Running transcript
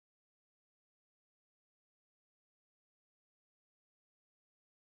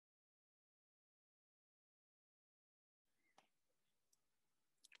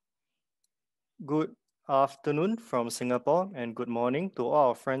Good afternoon from Singapore and good morning to all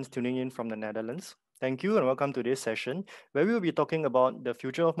our friends tuning in from the Netherlands. Thank you and welcome to this session where we will be talking about the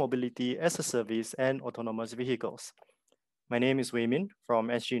future of mobility as a service and autonomous vehicles. My name is Wei Min from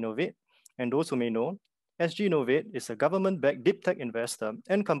SGInnovate, and those who may know, SGInnovate is a government-backed deep tech investor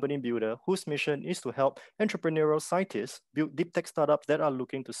and company builder whose mission is to help entrepreneurial scientists build deep tech startups that are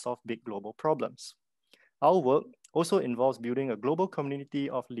looking to solve big global problems. Our work also involves building a global community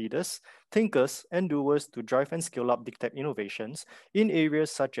of leaders, thinkers, and doers to drive and scale up deep tech innovations in areas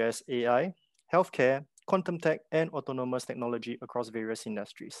such as AI, healthcare, quantum tech, and autonomous technology across various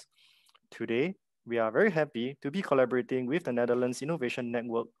industries. Today, we are very happy to be collaborating with the Netherlands Innovation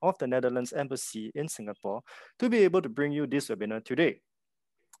Network of the Netherlands Embassy in Singapore to be able to bring you this webinar today.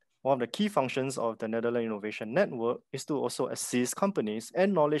 One of the key functions of the Netherlands Innovation Network is to also assist companies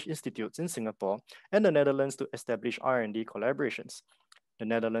and knowledge institutes in Singapore and the Netherlands to establish R&D collaborations. The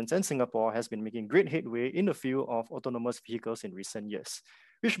Netherlands and Singapore has been making great headway in the field of autonomous vehicles in recent years,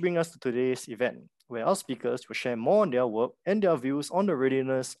 which brings us to today's event, where our speakers will share more on their work and their views on the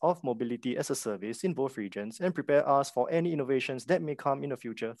readiness of mobility as a service in both regions and prepare us for any innovations that may come in the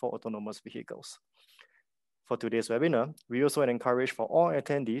future for autonomous vehicles. For today's webinar, we also encourage for all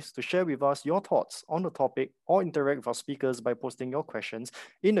attendees to share with us your thoughts on the topic or interact with our speakers by posting your questions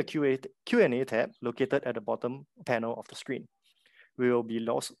in the Q&A tab located at the bottom panel of the screen. We will be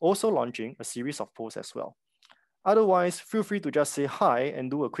also launching a series of posts as well. Otherwise, feel free to just say hi and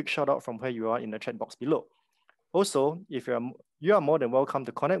do a quick shout out from where you are in the chat box below. Also, if you are more than welcome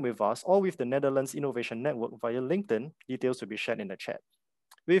to connect with us or with the Netherlands Innovation Network via LinkedIn, details will be shared in the chat.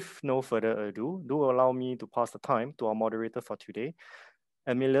 With no further ado, do allow me to pass the time to our moderator for today,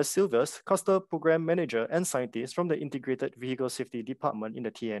 Emilia Silvers, Cluster Program Manager and Scientist from the Integrated Vehicle Safety Department in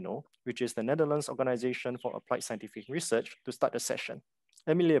the TNO, which is the Netherlands Organization for Applied Scientific Research, to start the session.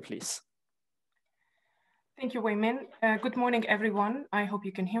 Emilia, please. Thank you, Wei Min. Good morning, everyone. I hope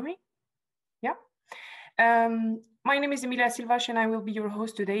you can hear me. Yeah. My name is Emilia Silvas and I will be your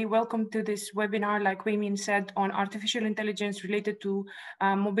host today. Welcome to this webinar, like Wei Min said, on artificial intelligence related to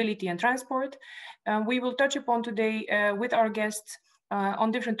mobility and transport. We will touch upon today with our guests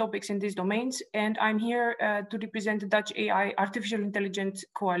on different topics in these domains. And I'm here to represent the Dutch AI Artificial Intelligence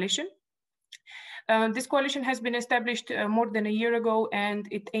Coalition. This coalition has been established more than a year ago, and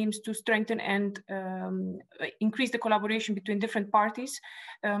it aims to strengthen and increase the collaboration between different parties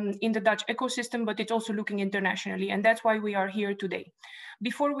in the Dutch ecosystem, but it's also looking internationally, and that's why we are here today.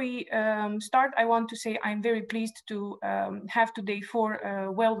 Before we start, I want to say I'm very pleased to have today four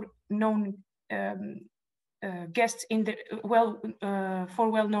well-known guests in the four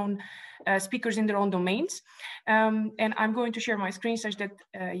well-known speakers in their own domains, and I'm going to share my screen such that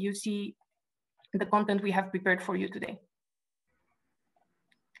you see the content we have prepared for you today.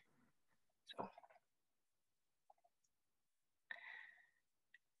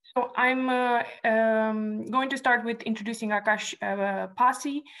 So I'm going to start with introducing Akash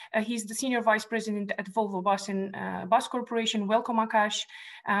Pasi. He's the Senior Vice President at Volvo Bus and Bus Corporation. Welcome, Akash.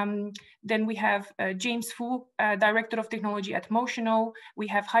 Then we have James Fu, Director of Technology at Motional. We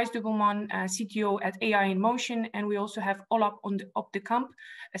have Gijs Dubbelman, CTO at AI in Motion. And we also have Olap op de Kamp,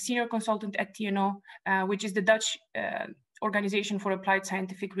 a Senior Consultant at TNO, which is the Dutch Organization for Applied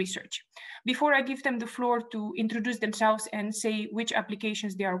Scientific Research. Before I give them the floor to introduce themselves and say which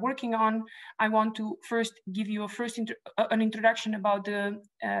applications they are working on, I want to first give you an introduction about the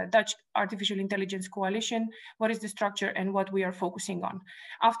Dutch Artificial Intelligence Coalition, what is the structure and what we are focusing on.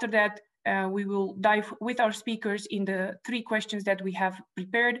 After that, we will dive with our speakers in the three questions that we have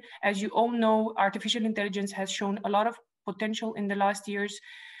prepared. As you all know, artificial intelligence has shown a lot of potential in the last years,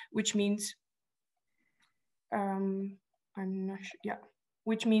 which means I'm not sure, yeah,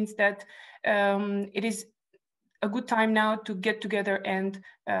 which means that it is a good time now to get together and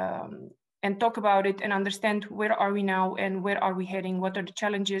talk about it and understand where are we now and where are we heading, what are the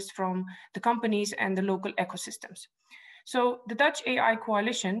challenges from the companies and the local ecosystems. So the Dutch AI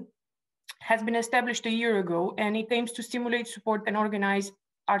Coalition has been established a year ago, and it aims to stimulate, support, and organize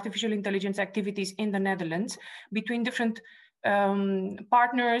artificial intelligence activities in the Netherlands between different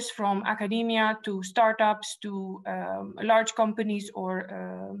partners, from academia to startups to large companies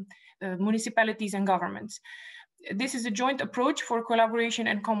or municipalities and governments. This is a joint approach for collaboration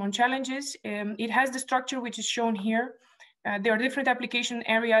and common challenges. It has the structure which is shown here. There are different application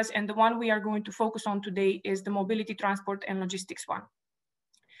areas, and the one we are going to focus on today is the mobility, transport, and logistics one.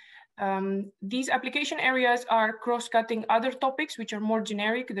 These application areas are cross-cutting other topics which are more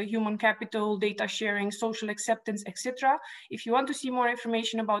generic, the human capital, data sharing, social acceptance, etc. If you want to see more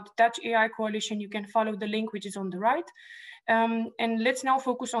information about the Dutch AI Coalition, you can follow the link which is on the right. And let's now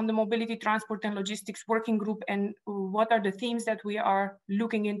focus on the Mobility, Transport and Logistics Working Group and what are the themes that we are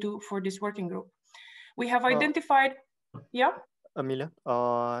looking into for this working group. We have identified, yeah? Amelia,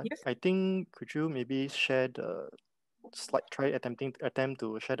 Yes? I think could you maybe share the slide, attempt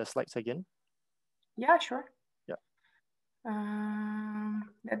to share the slides again? Yeah, sure. Yeah.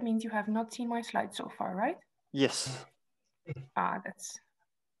 That means you have not seen my slides so far, right? Yes. That's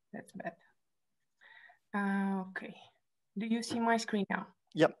bad. Okay. Do you see my screen now?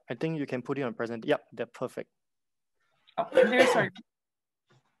 Yep, I think you can put it on present. Yep, that's perfect. Oh, I'm very sorry.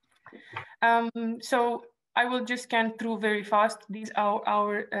 So I will just scan through very fast. These are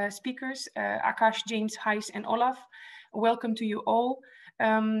our speakers, Akash, James, Heis, and Olaf. Welcome to you all.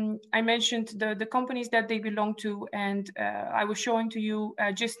 I mentioned the companies that they belong to, and I was showing to you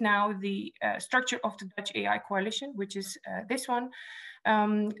just now the structure of the Dutch AI Coalition, which is this one.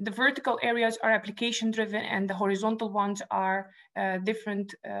 The vertical areas are application driven and the horizontal ones are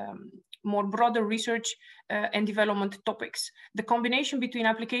different, more broader research and development topics. The combination between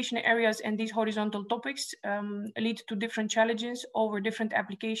application areas and these horizontal topics lead to different challenges over different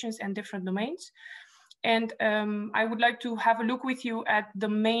applications and different domains. And I would like to have a look with you at the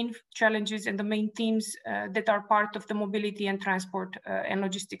main challenges and the main themes that are part of the Mobility and Transport and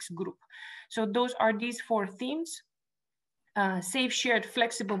Logistics group. So those are these 4 themes. Safe, shared,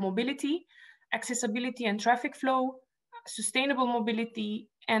 flexible mobility, accessibility and traffic flow, sustainable mobility,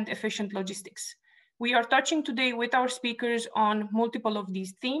 and efficient logistics. We are touching today with our speakers on multiple of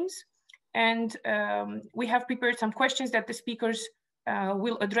these themes, and we have prepared some questions that the speakers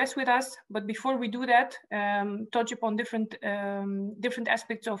will address with us. But before we do that, touch upon different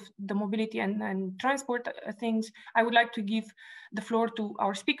aspects of the mobility and transport things, I would like to give the floor to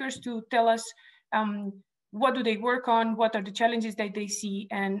our speakers to tell us what do they work on, what are the challenges that they see,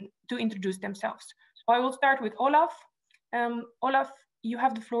 and to introduce themselves. So I will start with Olaf. Olaf, you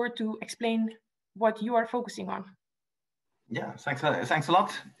have the floor to explain what you are focusing on. Yeah, thanks a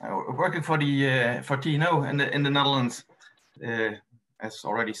lot. Working for the for TNO in the Netherlands, as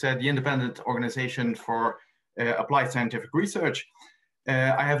already said, the independent organization for applied scientific research.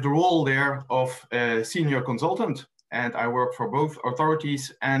 I have the role there of senior consultant, and I work for both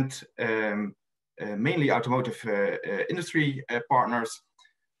authorities and mainly automotive industry partners,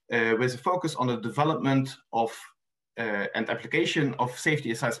 with a focus on the development of and application of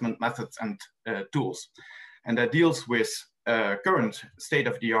safety assessment methods and tools. And that deals with current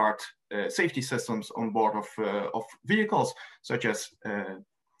state-of-the-art safety systems on board of vehicles, such as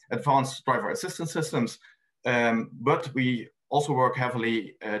advanced driver assistance systems. But we also work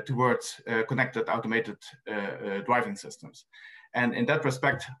heavily towards connected automated driving systems. And in that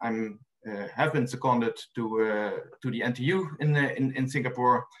respect, I have been seconded to the NTU in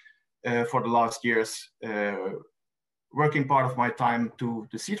Singapore for the last years, working part of my time to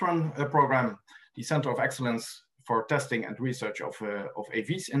the CTRAN program, the Center of Excellence for Testing and Research of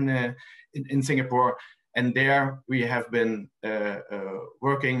AVs in Singapore. And there we have been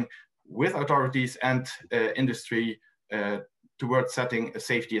working with authorities and industry towards setting a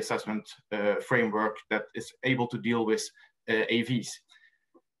safety assessment framework that is able to deal with AVs.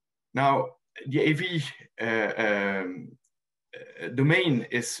 Now, the AV domain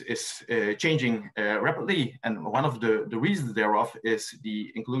is changing rapidly, and one of the reasons thereof is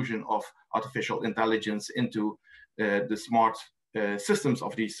the inclusion of artificial intelligence into the smart systems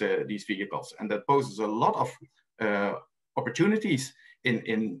of these vehicles, and that poses a lot of opportunities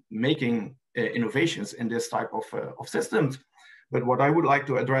in making innovations in this type of systems. But what I would like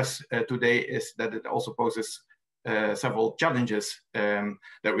to address today is that it also poses several challenges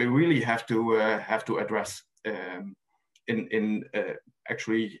that we really have to address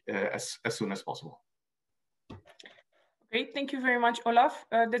actually as soon as possible. Great, thank you very much, Olaf.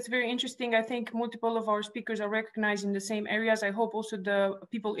 That's very interesting. I think multiple of our speakers are recognized in the same areas. I hope also the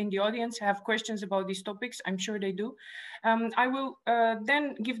people in the audience have questions about these topics. I'm sure they do. I will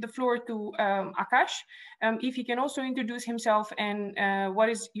then give the floor to Akash, if he can also introduce himself and what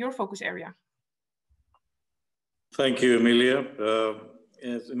is your focus area. Thank you, Amelia.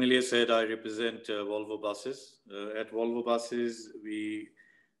 As Amelia said, I represent Volvo Buses. At Volvo Buses, we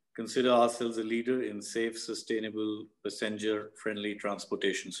consider ourselves a leader in safe, sustainable, passenger-friendly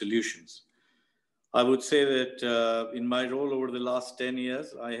transportation solutions. I would say that in my role over the last 10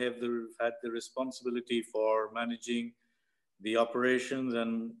 years, I have had the responsibility for managing the operations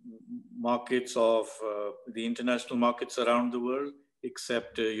and markets of the international markets around the world,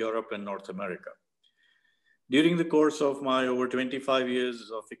 except Europe and North America. During the course of my over 25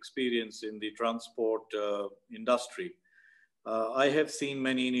 years of experience in the transport industry, I have seen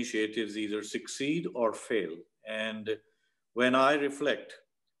many initiatives either succeed or fail. And when I reflect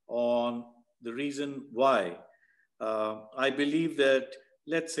on the reason why, I believe that,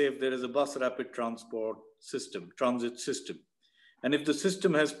 let's say if there is a bus rapid transport system, transit system, and if the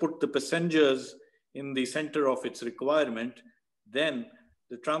system has put the passengers in the center of its requirement, then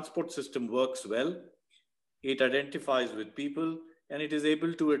the transport system works well, it identifies with people, and it is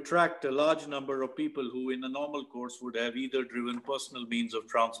able to attract a large number of people who in a normal course would have either driven personal means of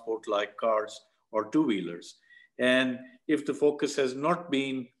transport like cars or two-wheelers. And if the focus has not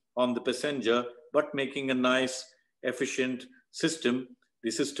been on the passenger, but making a nice, efficient system,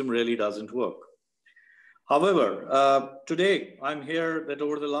 the system really doesn't work. However, today I'm here that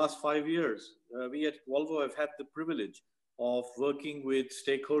over the last 5 years, we at Volvo have had the privilege of working with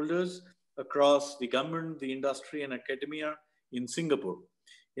stakeholders across the government, the industry and academia in Singapore,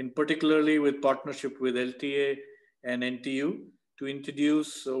 in particularly with partnership with LTA and NTU to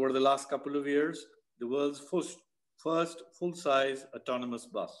introduce over the last couple of years, the world's first full-size autonomous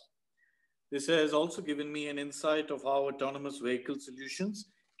bus. This has also given me an insight of how autonomous vehicle solutions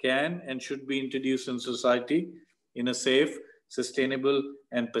can and should be introduced in society in a safe, sustainable,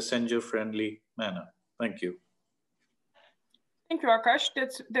 and passenger-friendly manner. Thank you. Thank you, Akash.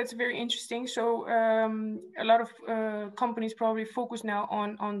 That's very interesting. So a lot of companies probably focus now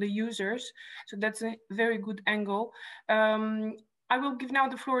on the users. So that's a very good angle. I will give now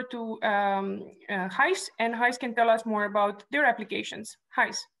the floor to Gijs, and Gijs can tell us more about their applications.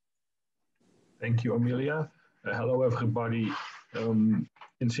 Gijs. Thank you, Amelia. Hello, everybody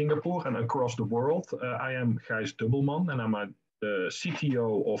in Singapore and across the world. I am Gijs Dubbelman, and I'm the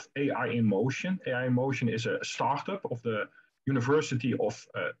CTO of AI in Motion. AI in Motion is a startup of the University of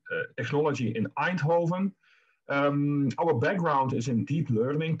Technology in Eindhoven. Our background is in deep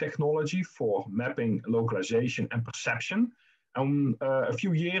learning technology for mapping, localization, and perception. A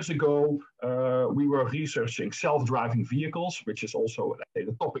few years ago, we were researching self-driving vehicles, which is also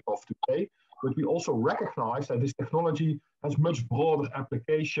the topic of today. But we also recognize that this technology has much broader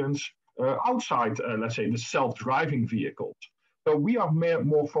applications outside, let's say, the self-driving vehicles. So we are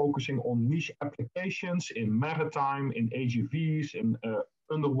more focusing on niche applications in maritime, in AGVs, in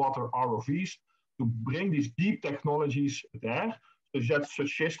underwater ROVs, to bring these deep technologies there, so that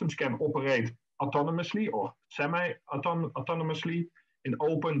such systems can operate autonomously or semi-autonomously in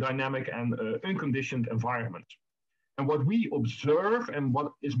open, dynamic, and unconditioned environments. And what we observe and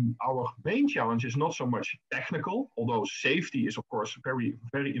what is our main challenge is not so much technical, although safety is, of course, very,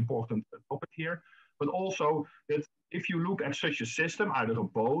 very important topic here, but also that if you look at such a system, either a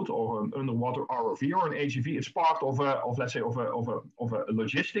boat or an underwater ROV or an AGV, it's part of a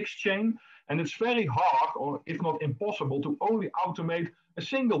logistics chain, and it's very hard, or if not impossible, to only automate a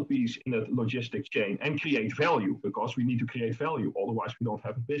single piece in that logistics chain and create value, because we need to create value, otherwise we don't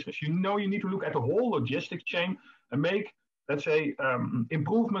have a business. You need to look at the whole logistics chain and make, let's say,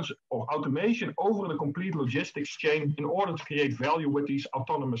 improvements or automation over the complete logistics chain in order to create value with these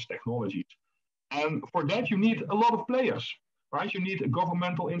autonomous technologies. And for that, you need a lot of players, right? You need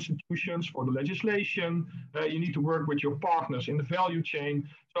governmental institutions for the legislation. You need to work with your partners in the value chain.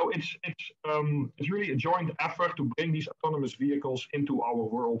 So it's really a joint effort to bring these autonomous vehicles into our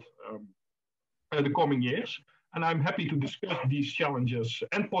world the coming years. And I'm happy to discuss these challenges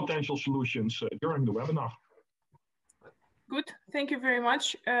and potential solutions during the webinar. Good, thank you very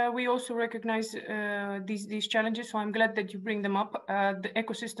much. We also recognize these challenges, so I'm glad that you bring them up. The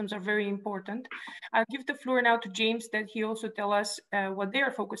ecosystems are very important. I'll give the floor now to James, that he also tell us what they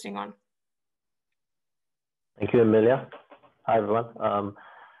are focusing on. Thank you, Amelia. Hi, everyone.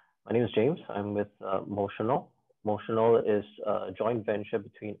 My name is James. I'm with Motional. Motional is a joint venture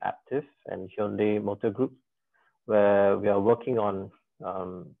between Aptiv and Hyundai Motor Group, where we are working on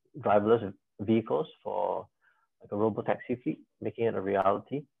driverless vehicles for like a robotaxi fleet, making it a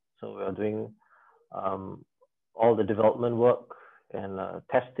reality. So we are doing all the development work and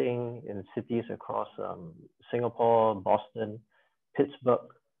testing in cities across Singapore, Boston, Pittsburgh,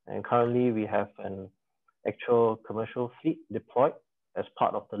 and currently we have an actual commercial fleet deployed as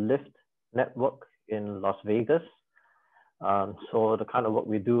part of the Lyft network in Las Vegas. So the kind of work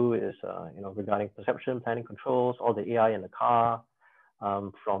we do is regarding perception, planning, controls, all the AI in the car,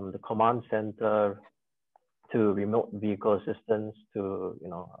 from the command center to remote vehicle assistance to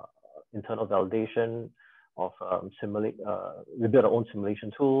internal validation of we build our own simulation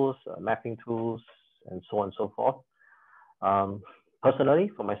tools, mapping tools, and so on and so forth.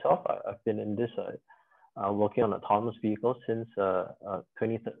 Personally, for myself, I've been in this working on autonomous vehicles since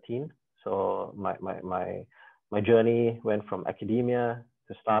 2013. So my journey went from academia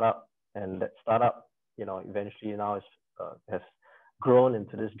to startup, and that startup, eventually now has grown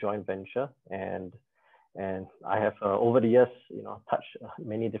into this joint venture. And And I have over the years, touched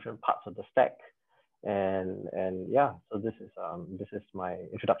many different parts of the stack, and yeah, so this is my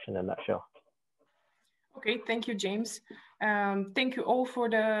introduction in a nutshell. Okay, thank you, James. Thank you all for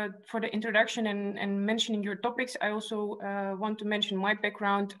the introduction and mentioning your topics. I also want to mention my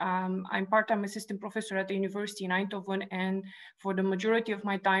background. I'm part-time assistant professor at the University in Eindhoven, and for the majority of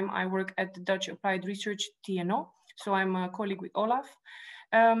my time, I work at the Dutch Applied Research TNO. So I'm a colleague with Olaf.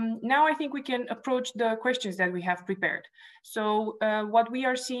 Now I think we can approach the questions that we have prepared. So what we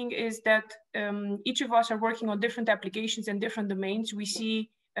are seeing is that each of us are working on different applications and different domains. We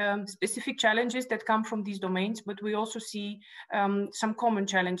see specific challenges that come from these domains, but we also see some common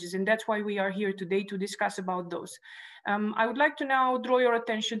challenges, and that's why we are here today to discuss about those. I would like to now draw your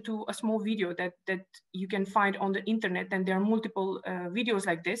attention to a small video that you can find on the internet, and there are multiple videos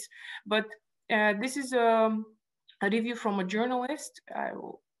like this, but this is a review from a journalist. I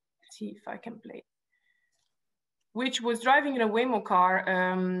will see if I can play, which was driving in a Waymo car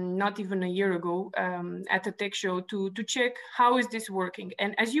not even a year ago at a tech show to check how is this working.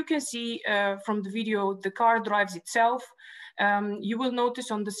 And as you can see from the video, the car drives itself. You will notice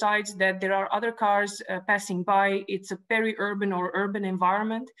on the sides that there are other cars passing by. It's a peri-urban or urban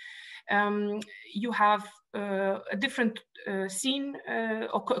environment. You have a different scene,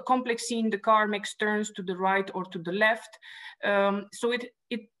 a complex scene. The car makes turns to the right or to the left. So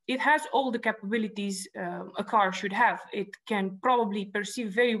it has all the capabilities a car should have. It can probably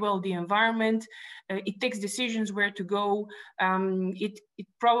perceive very well the environment. It takes decisions where to go. It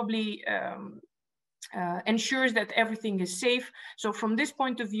probably ensures that everything is safe. So from this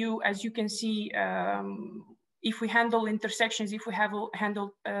point of view, as you can see, if we handle intersections, if we handle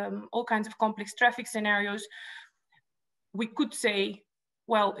all kinds of complex traffic scenarios, we could say,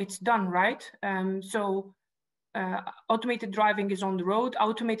 well, it's done, right? Automated driving is on the road.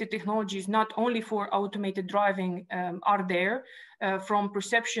 Automated technologies, not only for automated driving, are there. From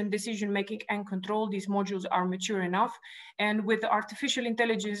perception, decision-making, and control, these modules are mature enough. And with the artificial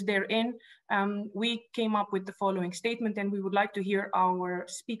intelligence therein, we came up with the following statement, and we would like to hear our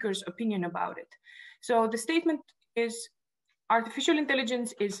speaker's opinion about it. So the statement is, artificial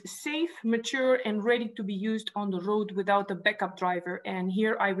intelligence is safe, mature, and ready to be used on the road without a backup driver. And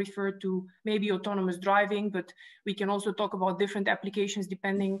here I refer to maybe autonomous driving, but we can also talk about different applications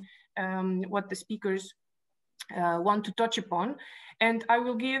depending what the speakers want to touch upon. And I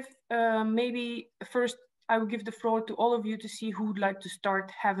will give maybe first, I will give the floor to all of you to see who would like to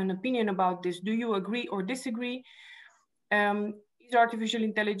start, have an opinion about this. Do you agree or disagree? Is artificial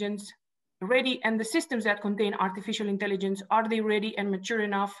intelligence ready, and the systems that contain artificial intelligence, are they ready and mature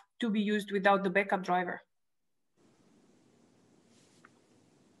enough to be used without the backup driver?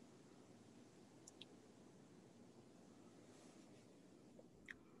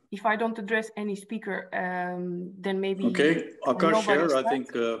 If I don't address any speaker, then maybe... Okay, Akash here, I think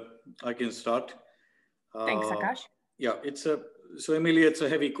I can start. Thanks, Akash. Yeah, so Emilia, it's a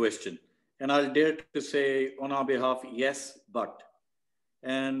heavy question. And I'll dare to say on our behalf, yes, but.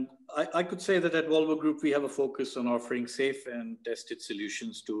 And I could say that at Volvo Group, we have a focus on offering safe and tested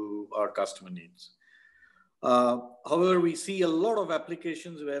solutions to our customer needs. However, we see a lot of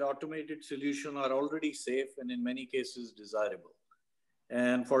applications where automated solutions are already safe and in many cases desirable.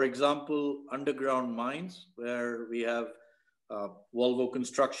 And for example, underground mines, where we have Volvo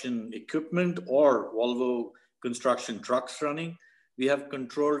construction equipment or Volvo construction trucks running. We have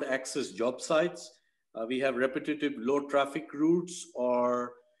controlled access job sites. We have repetitive low traffic routes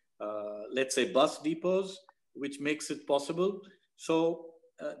or let's say bus depots, which makes it possible. So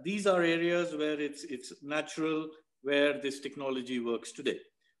these are areas where it's natural, where this technology works today.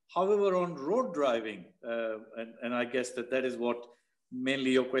 However, on road driving, and I guess that is what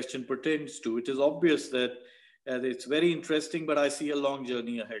mainly your question pertains to, it is obvious that it's very interesting, but I see a long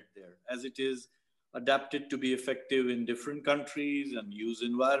journey ahead there, as it is adapted to be effective in different countries and use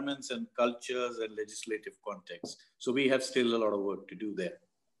environments and cultures and legislative contexts. So we have still a lot of work to do there.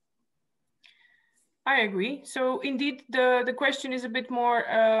 I agree. So indeed, the question is a bit more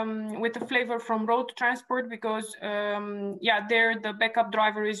with the flavor from road transport, because yeah, there the backup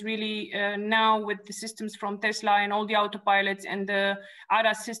driver is really now with the systems from Tesla and all the autopilots and the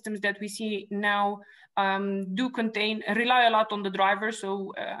ADAS systems that we see now do rely a lot on the driver.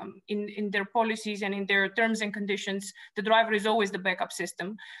 So in their policies and in their terms and conditions, the driver is always the backup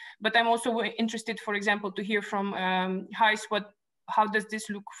system. But I'm also interested, for example, to hear from Gijs, how does this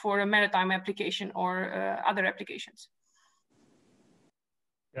look for a maritime application or other applications?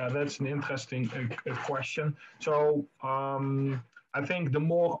 Yeah, that's an interesting question. So I think the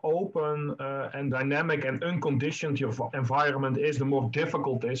more open and dynamic and unconditioned your environment is, the more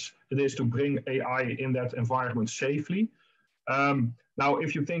difficult it is to bring AI in that environment safely. Now,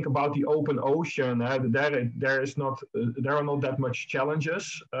 if you think about the open ocean, there are not that much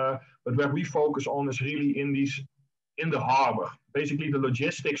challenges, but where we focus on is really in the harbor. Basically, the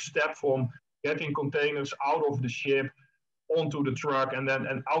logistics step from getting containers out of the ship onto the truck and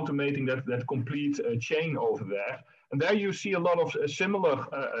automating that complete chain over there. And there you see a lot of similar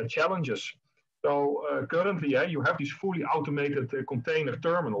challenges. So currently, you have these fully automated container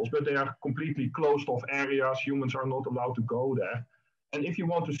terminals, but they are completely closed off areas. Humans are not allowed to go there. And if you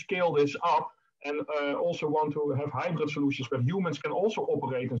want to scale this up and also want to have hybrid solutions where humans can also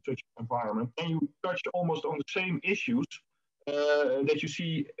operate in such an environment, then you touch almost on the same issues that you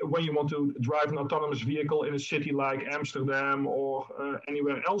see when you want to drive an autonomous vehicle in a city like Amsterdam or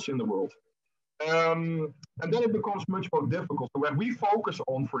anywhere else in the world. And then it becomes much more difficult. So what we focus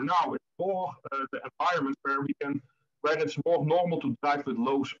on for now is more the environment where it's more normal to drive with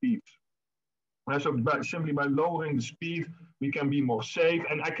low speeds. So simply by lowering the speed, we can be more safe.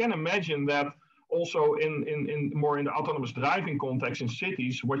 And I can imagine that also in more in the autonomous driving context in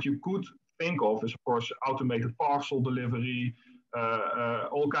cities, what you could think of is, of course, automated parcel delivery,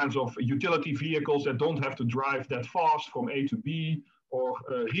 all kinds of utility vehicles that don't have to drive that fast from A to B, or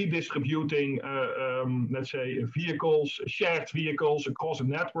redistributing, let's say, shared vehicles across a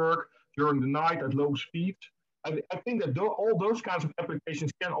network during the night at low speed. I think that all those kinds of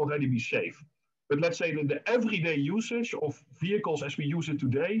applications can already be safe. But let's say that the everyday usage of vehicles as we use it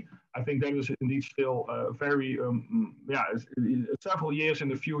today, I think that is indeed still very, several years in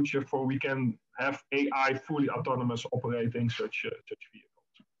the future before we can have AI fully autonomous operating such vehicles.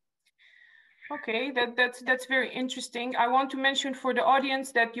 Okay, that's very interesting. I want to mention for the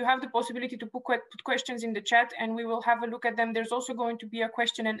audience that you have the possibility to put questions in the chat and we will have a look at them. There's also going to be a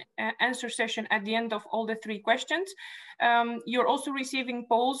question and answer session at the end of all the 3 questions. You're also receiving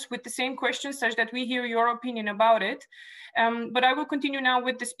polls with the same questions such that we hear your opinion about it. But I will continue now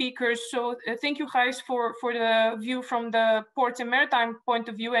with the speakers. So thank you guys for the view from the ports and maritime point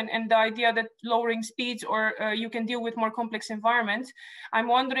of view and the idea that lowering speeds or you can deal with more complex environments. I'm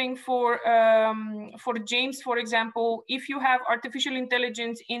wondering for James, for example, if you have artificial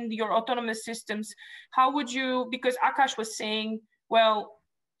intelligence in your autonomous systems, how would you, because Akash was saying, well,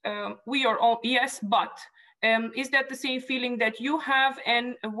 we are all, yes, but is that the same feeling that you have?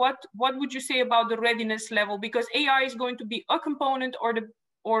 And what would you say about the readiness level? Because AI is going to be a component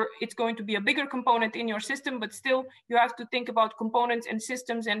or it's going to be a bigger component in your system, but still you have to think about components and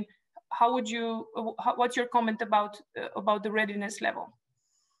systems. And how would you, what's your comment about the readiness level?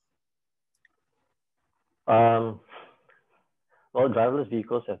 Well, driverless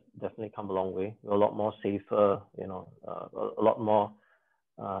vehicles have definitely come a long way. They're a lot more safer, a lot more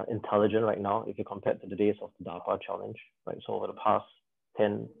intelligent right now if you compare to the days of the DARPA challenge, right? So over the past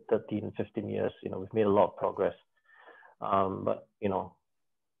 10, 13, 15 years, we've made a lot of progress. But,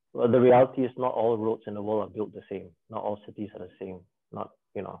 the reality is not all roads in the world are built the same. Not all cities are the same. Not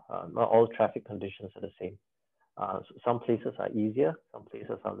all traffic conditions are the same. Some places are easier, some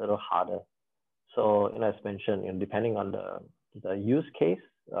places are a little harder. So, as mentioned, depending on the use case,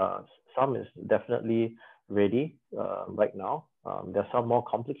 some is definitely ready right now. There are some more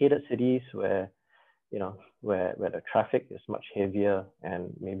complicated cities where the traffic is much heavier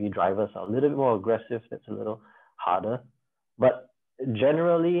and maybe drivers are a little bit more aggressive. That's a little harder. But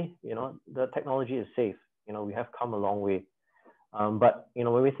generally, the technology is safe. We have come a long way. But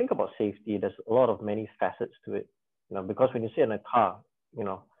when we think about safety, there's a lot of many facets to it. Because when you sit in a car,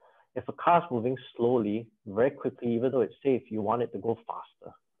 if a car is moving slowly, very quickly, even though it's safe, you want it to go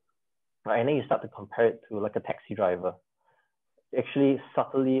faster, right? And then you start to compare it to like a taxi driver. Actually,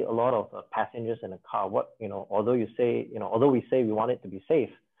 subtly, a lot of passengers in a car, although we say we want it to be safe,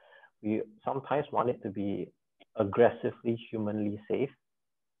 we sometimes want it to be aggressively, humanly safe,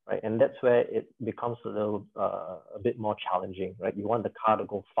 right? And that's where it becomes a bit more challenging, right? You want the car to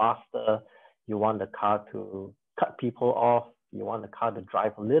go faster, you want the car to cut people off, you want the car to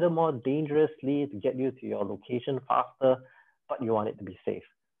drive a little more dangerously to get you to your location faster, but you want it to be safe,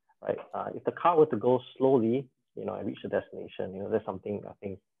 right? If the car were to go slowly, and reach the destination, there's something I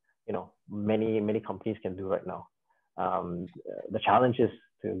think, many companies can do right now. The challenge is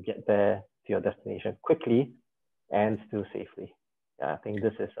to get there to your destination quickly and still safely. Yeah, I think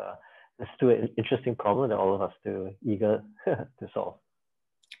this is still an interesting problem that all of us are eager to solve.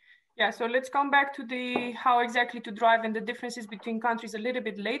 Yeah, so let's come back to the how exactly to drive and the differences between countries a little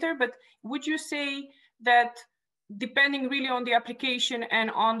bit later. But would you say that depending really on the application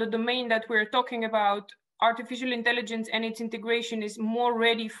and on the domain that we're talking about, artificial intelligence and its integration is more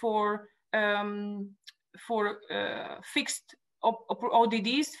ready for fixed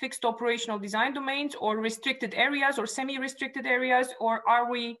ODDs, fixed operational design domains, or restricted areas or semi-restricted areas, or are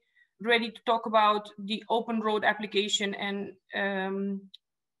we ready to talk about the open road application and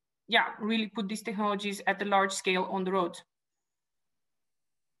yeah, really put these technologies at the large scale on the road?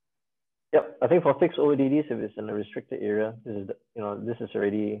 Yep, I think for fixed ODDs, if it's in a restricted area, this is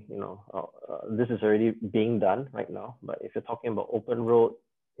already this is already being done right now. But if you're talking about open road,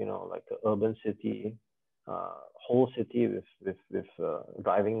 like an urban city, whole city with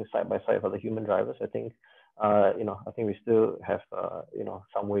driving side by side for the human drivers, I think I think we still have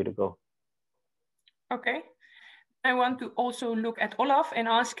some way to go. Okay. I want to also look at Olaf and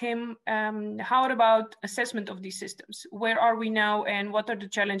ask him, how about assessment of these systems? Where are we now and what are the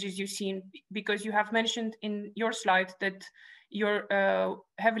challenges you've seen? Because you have mentioned in your slide that you're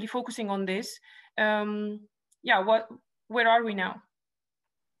heavily focusing on this. Yeah, where are we now?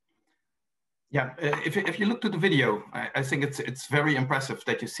 Yeah, if you look to the video, I think it's very impressive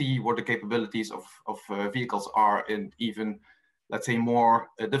that you see what the capabilities of vehicles are in even, let's say, more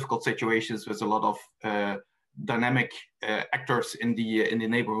difficult situations with a lot of dynamic actors in the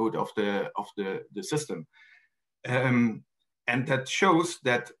neighborhood of the system, and that shows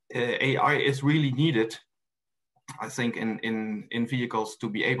that AI is really needed, I think, in vehicles to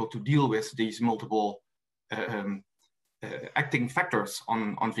be able to deal with these multiple acting factors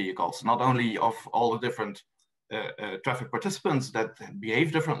on vehicles, not only of all the different traffic participants that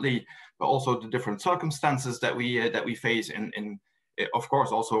behave differently, but also the different circumstances that we face in of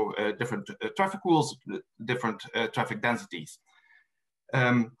course, also different traffic rules, different traffic densities.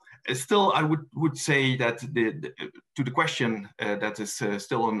 Still, I would say that to the question that is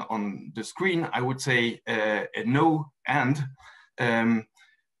still on the screen, I would say no. And I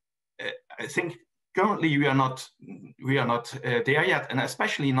think currently we are not there yet, and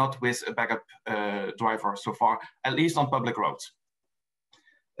especially not with a backup driver so far, at least on public roads.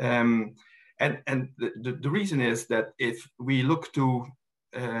 And the reason is that if we look to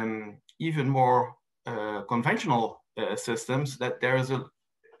even more conventional systems, that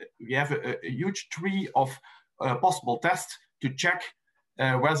we have a huge tree of possible tests to check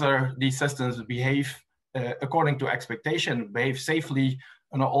whether these systems behave according to expectation, behave safely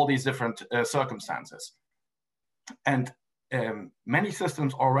under all these different circumstances. And many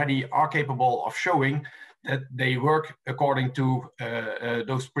systems already are capable of showing that they work according to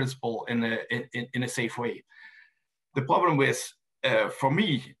those principles in a safe way. The problem with, for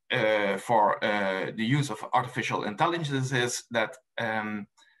me, for the use of artificial intelligence is that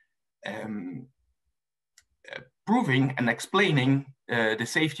proving and explaining the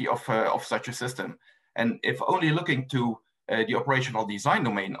safety of such a system. And if only looking to the operational design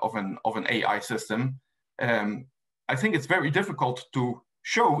domain of an AI system, I think it's very difficult to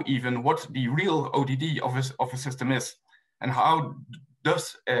show even what the real ODD of a system is, and how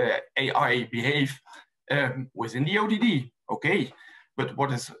does AI behave within the ODD. Okay, but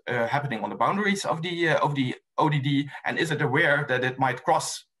what is happening on the boundaries of the ODD, and is it aware that it might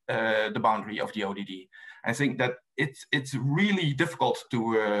cross the boundary of the ODD? I think that it's really difficult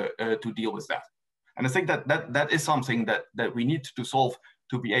to deal with that, and I think that is something that we need to solve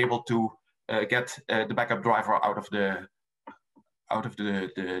to be able to get the backup driver out of the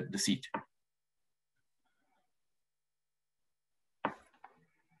seat.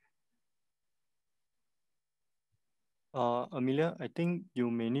 Amelia, I think you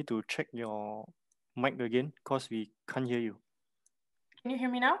may need to check your mic again because we can't hear you. Can you hear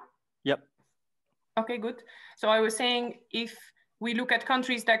me now? Yep. Okay, good. So I was saying, if we look at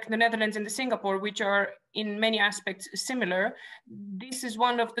countries like the Netherlands and Singapore, which are in many aspects similar, this is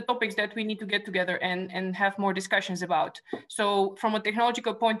one of the topics that we need to get together and have more discussions about. So from a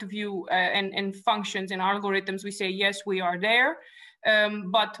technological point of view and functions and algorithms, we say, yes, we are there,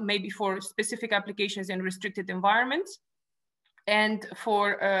 but maybe for specific applications in restricted environments. And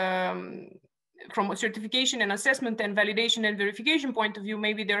for from a certification and assessment and validation and verification point of view,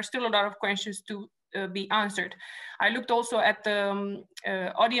 maybe there are still a lot of questions to be answered. I looked also at the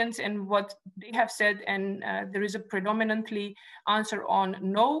audience and what they have said, and there is a predominantly answer on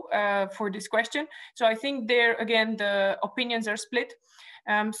no for this question. So I think there, again, the opinions are split.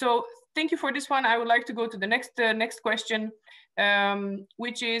 So thank you for this one. I would like to go to the next question,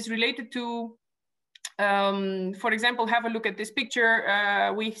 which is related to For example, have a look at this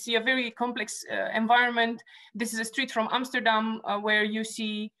picture. We see a very complex environment. This is a street from Amsterdam where you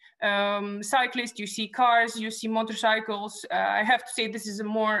see cyclists, you see cars, you see motorcycles. I have to say this is a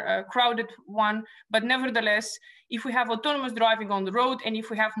more crowded one, but nevertheless, if we have autonomous driving on the road and if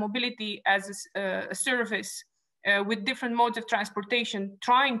we have mobility as a service with different modes of transportation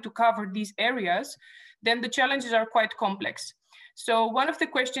trying to cover these areas, then the challenges are quite complex. So one of the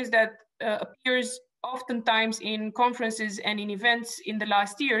questions that appears oftentimes in conferences and in events in the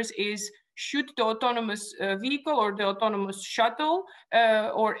last years is, should the autonomous vehicle or the autonomous shuttle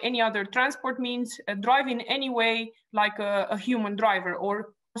or any other transport means drive in any way like a human driver,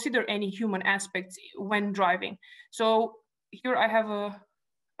 or consider any human aspects when driving? So here I have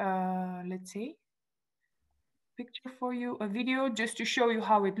a, let's see, picture for you, a video just to show you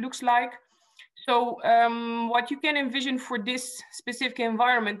how it looks like. So what you can envision for this specific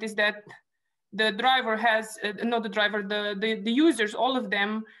environment is that the driver has, not the driver, the users, all of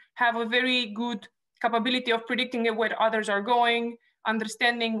them have a very good capability of predicting where others are going,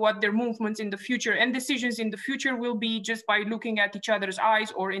 understanding what their movements in the future and decisions in the future will be just by looking at each other's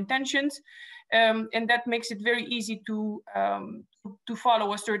eyes or intentions. And that makes it very easy to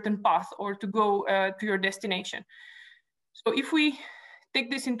follow a certain path or to go to your destination. So if we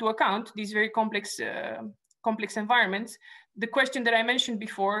take this into account, these very complex environments, the question that I mentioned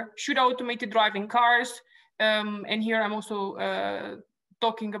before, should automated driving cars, and here I'm also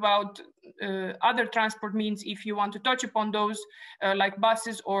talking about other transport means if you want to touch upon those, like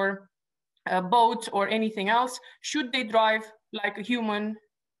buses or boats or anything else, should they drive like a human,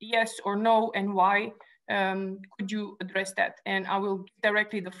 yes or no, and why? Could you address that? And I will give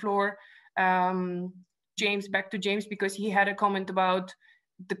directly the floor, James, back to James, because he had a comment about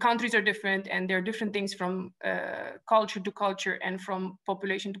the countries are different and there are different things from culture to culture and from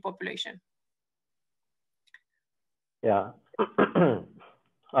population to population. Yeah.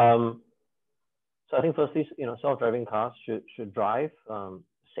 So I think firstly, self-driving cars should drive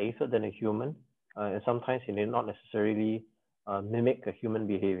safer than a human, and sometimes it may not necessarily mimic a human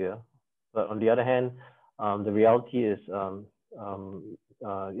behavior. But on the other hand, the reality is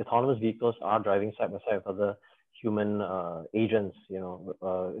autonomous vehicles are driving side by side with other human agents,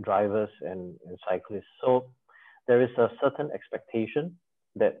 drivers and cyclists. So there is a certain expectation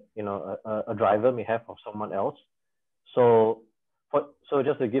that a driver may have of someone else. So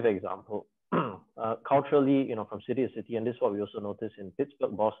just to give an example, culturally, from city to city, and this is what we also notice in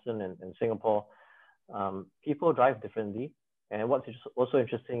Pittsburgh, Boston, and Singapore, people drive differently. And what's also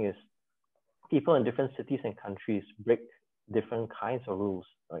interesting is people in different cities and countries break different kinds of rules,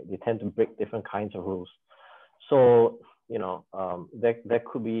 right? They tend to break different kinds of rules. So, there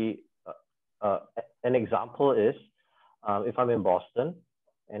could be an example is if I'm in Boston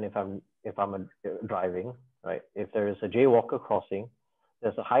and if I'm driving, right? If there is a jaywalker crossing,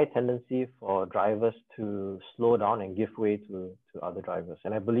 there's a high tendency for drivers to slow down and give way to other drivers.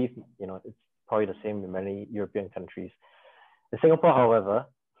 And I believe, it's probably the same in many European countries. In Singapore, however,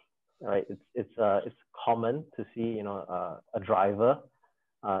 right, it's common to see, a driver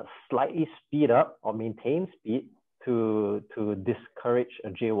slightly speed up or maintain speed to discourage a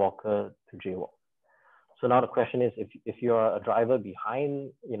jaywalker to jaywalk. So now the question is, if you're a driver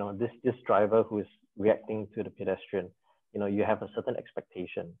behind, this driver who is reacting to the pedestrian, you have a certain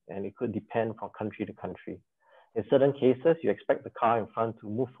expectation, and it could depend from country to country. In certain cases, you expect the car in front to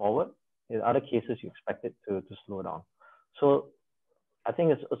move forward. In other cases, you expect it to slow down. So I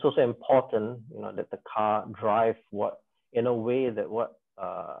think it's also important, that the car drive in a way that what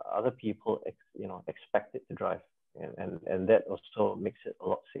other people expect it to drive, and that also makes it a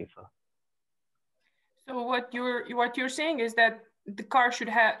lot safer. So what you're saying is that the car should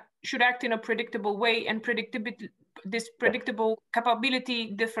act in a predictable way, and this predictable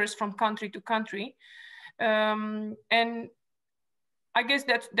capability differs from country to country, and I guess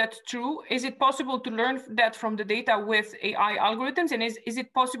that's true. Is it possible to learn that from the data with AI algorithms? And is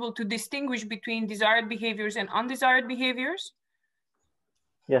it possible to distinguish between desired behaviors and undesired behaviors?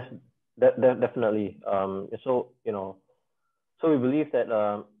 Yes, definitely. So we believe that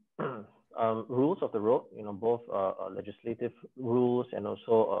rules of the road, both legislative rules and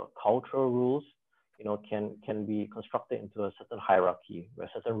also cultural rules, can be constructed into a certain hierarchy where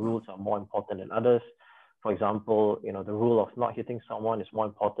certain rules are more important than others. For example, the rule of not hitting someone is more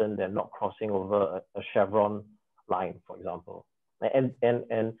important than not crossing over a chevron line, for example. And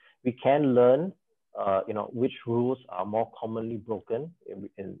we can learn, which rules are more commonly broken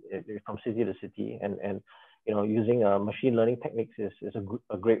from city to city, and using machine learning techniques is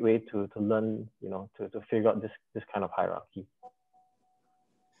a great way to learn, to figure out this kind of hierarchy.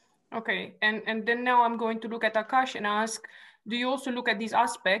 Okay, and then now I'm going to look at Akash and ask, do you also look at these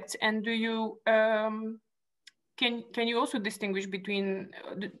aspects, and do you can you also distinguish between,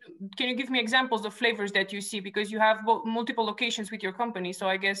 can you give me examples of flavors that you see, because you have multiple locations with your company, so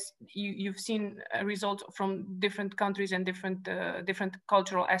I guess you've seen results from different countries and different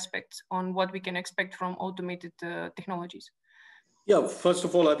cultural aspects on what we can expect from automated technologies. Yeah, first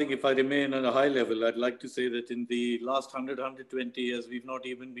of all, I think if I remain at a high level, I'd like to say that in the last 100, 120 years, we've not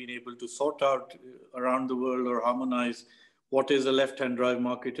even been able to sort out around the world or harmonize what is a left-hand drive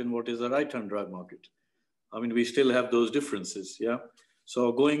market and what is a right-hand drive market. I mean, we still have those differences, yeah?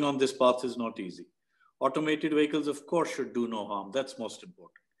 So going on this path is not easy. Automated vehicles, of course, should do no harm. That's most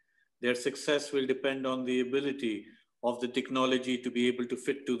important. Their success will depend on the ability of the technology to be able to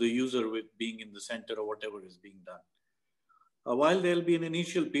fit to the user with being in the center of whatever is being done. While there'll be an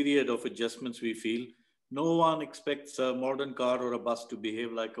initial period of adjustments, we feel, no one expects a modern car or a bus to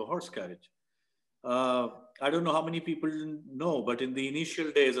behave like a horse carriage. I don't know how many people know, but in the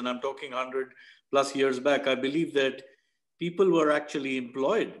initial days, and I'm talking 100+ years back, I believe that people were actually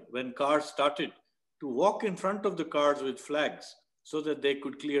employed when cars started to walk in front of the cars with flags so that they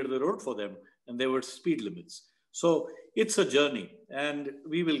could clear the road for them, and there were speed limits. So it's a journey, and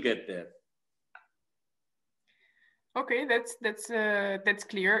we will get there. Okay, that's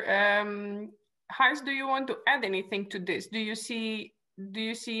clear. Gijs, do you want to add anything to this? Do you see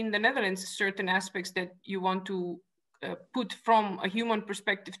in the Netherlands certain aspects that you want to put from a human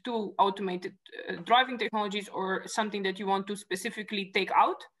perspective to automated driving technologies, or something that you want to specifically take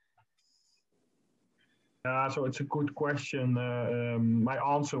out? So it's a good question. My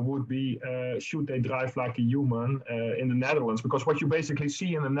answer would be, should they drive like a human in the Netherlands? Because what you basically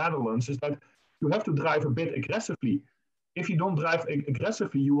see in the Netherlands is that you have to drive a bit aggressively. If you don't drive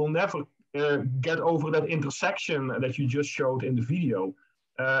aggressively, you will never get over that intersection that you just showed in the video.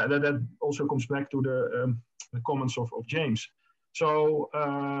 That also comes back to the comments of James. So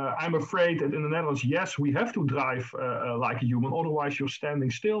I'm afraid that in the Netherlands, yes, we have to drive like a human. Otherwise, you're standing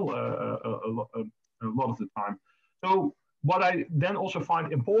still a lot of the time. So what I then also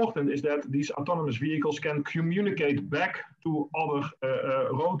find important is that these autonomous vehicles can communicate back to other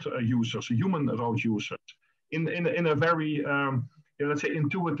road users, human road users, in a very let's say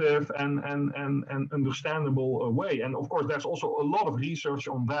intuitive and understandable way. And of course, there's also a lot of research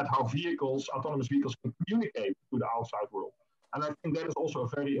on that, how autonomous vehicles can communicate to the outside world. And I think that is also a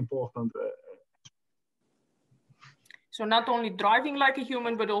very important So not only driving like a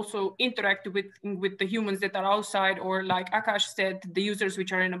human, but also interact with the humans that are outside, or like Akash said, the users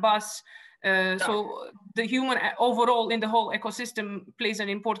which are in a bus. So the human overall in the whole ecosystem plays an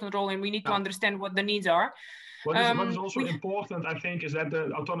important role, and we need to understand what the needs are. What is also important, I think, is that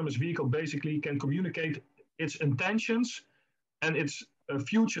the autonomous vehicle basically can communicate its intentions and its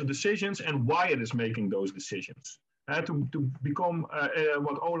future decisions and why it is making those decisions. To become,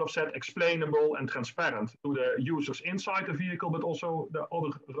 what Olaf said, explainable and transparent to the users inside the vehicle, but also the other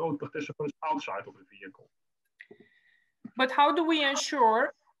road participants outside of the vehicle. But how do we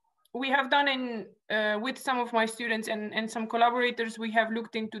ensure? We have done with some of my students and some collaborators, we have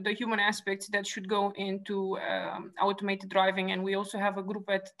looked into the human aspects that should go into automated driving. And we also have a group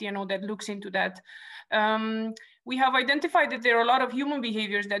at TNO that looks into that. We have identified that there are a lot of human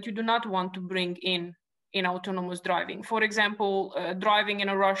behaviors that you do not want to bring in autonomous driving. For example, driving in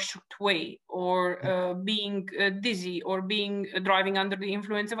a rushed way, or being dizzy, or driving under the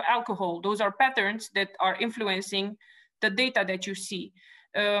influence of alcohol. Those are patterns that are influencing the data that you see.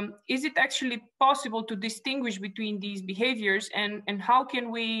 Is it actually possible to distinguish between these behaviors, and how can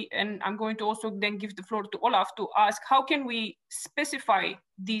we, and I'm going to also then give the floor to Olaf to ask, how can we specify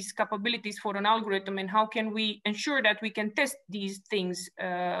these capabilities for an algorithm, and how can we ensure that we can test these things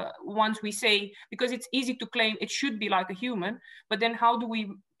once we say, because it's easy to claim it should be like a human, but then how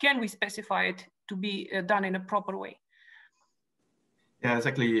can we specify it to be done in a proper way? Yeah,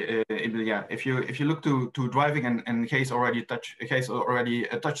 exactly, Emilia. If you look to driving, and Gijs already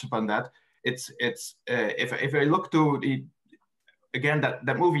touched upon that. It's if I look to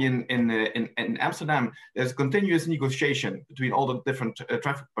that movie in Amsterdam, there's continuous negotiation between all the different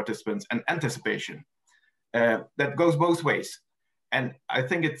traffic participants and anticipation that goes both ways. And I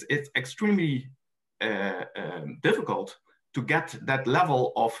think it's extremely difficult to get that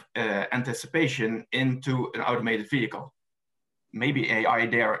level of anticipation into an automated vehicle. Maybe AI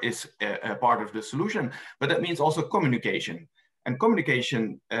there is a part of the solution, but that means also communication. And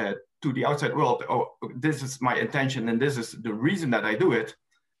communication to the outside world, oh, this is my intention and this is the reason that I do it.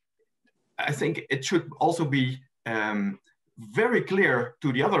 I think it should also be very clear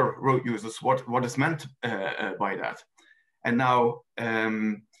to the other road users what is meant by that. And now,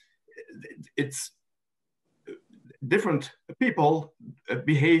 it's different people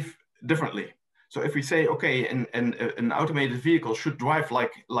behave differently. So if we say, okay, an automated vehicle should drive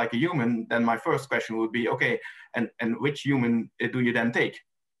like a human, then my first question would be, okay, and which human do you then take?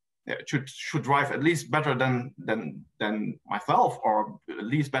 It should drive at least better than myself, or at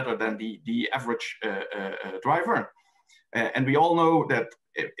least better than the average driver. And we all know that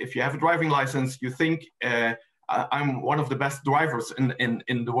if you have a driving license, you think I'm one of the best drivers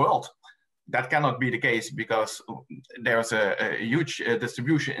in the world. That cannot be the case, because there's a huge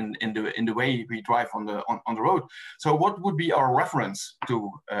distribution in the way we drive on the road. So what would be our reference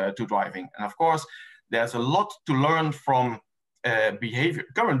to driving? And of course, there's a lot to learn from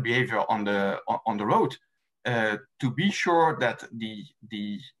current behavior on the road, to be sure that the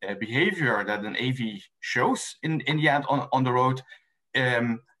behavior that an AV shows in the end on the road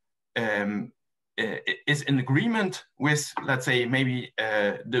is in agreement with, let's say, maybe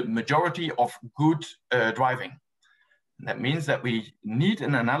the majority of good driving. And that means that we need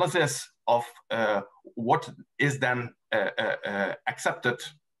an analysis of what is then accepted,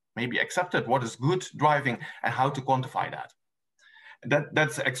 what is good driving, and how to quantify that.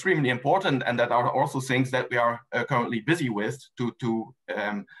 That's extremely important, and that are also things that we are currently busy with to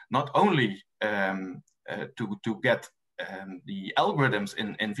not only to get the algorithms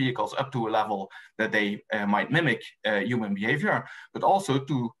in vehicles up to a level that they might mimic human behavior, but also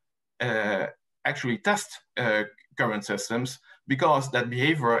to actually test current systems, because that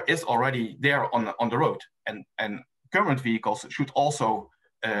behavior is already there on the road, and current vehicles should also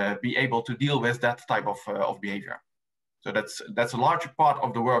be able to deal with that type of behavior. So that's a large part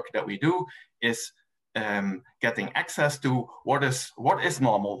of the work that we do, is getting access to what is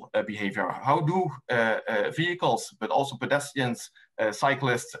normal behavior. How do vehicles, but also pedestrians,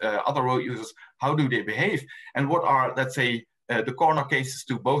 cyclists, other road users, how do they behave, and what are, let's say, the corner cases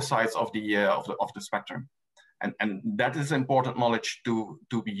to both sides of the spectrum, and that is important knowledge to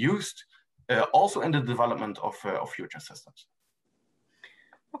be used also in the development of future systems.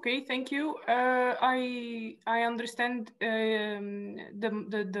 Okay, thank you. I understand the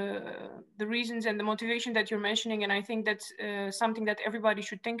reasons and the motivation that you're mentioning, and I think that's something that everybody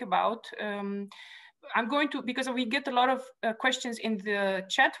should think about. I'm going to, because we get a lot of questions in the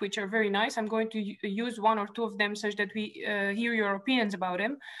chat, which are very nice, I'm going to use one or two of them such that we hear your opinions about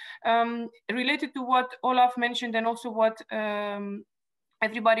them. Related to what Olaf mentioned, and also what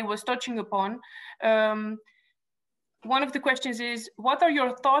everybody was touching upon, one of the questions is, what are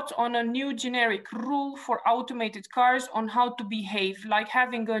your thoughts on a new generic rule for automated cars on how to behave, like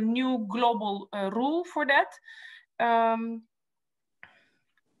having a new global rule for that?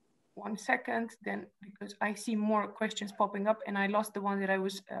 One second, then, because I see more questions popping up and I lost the one that I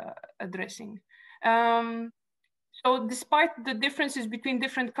was addressing. So despite the differences between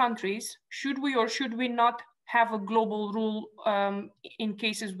different countries, should we or should we not have a global rule in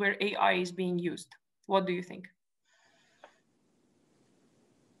cases where AI is being used? What do you think?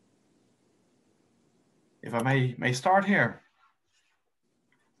 If I may start here,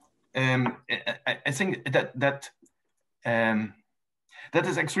 I think that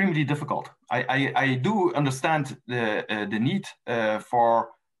is extremely difficult. I do understand the need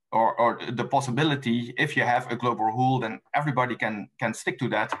for or the possibility, if you have a global rule, then everybody can stick to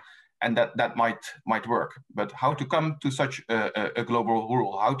that, and that might work. But how to come to such a global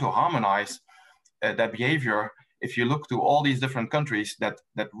rule, how to harmonize that behavior, if you look to all these different countries that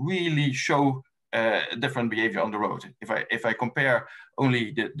really show different behavior on the road. If I compare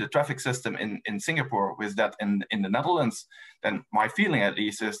only the traffic system in Singapore with that in the Netherlands, then my feeling at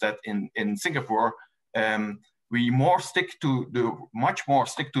least is that in Singapore we much more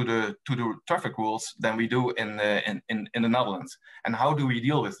stick to the traffic rules than we do in the Netherlands. And how do we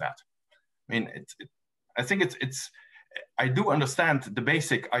deal with that? I mean, I think I do understand the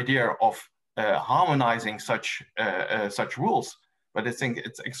basic idea of harmonizing such rules. But I think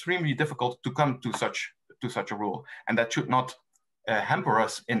it's extremely difficult to come to such a rule, and that should not hamper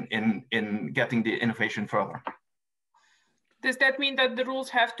us in getting the innovation further. Does that mean that the rules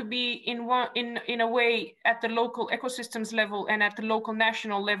have to be in a way at the local ecosystems level and at the local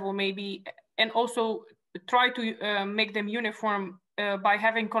national level maybe, and also try to make them uniform by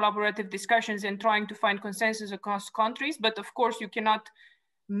having collaborative discussions and trying to find consensus across countries? But of course, you cannot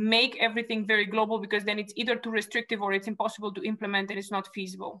make everything very global, because then it's either too restrictive or it's impossible to implement and it's not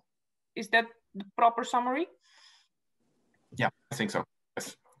feasible. Is that the proper summary? Yeah, I think so.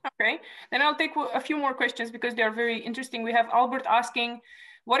 Yes. Okay, then I'll take a few more questions because they are very interesting. We have Albert asking,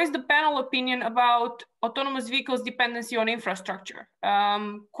 what is the panel opinion about autonomous vehicles dependency on infrastructure?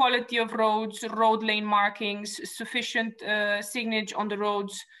 Quality of roads, road lane markings, sufficient signage on the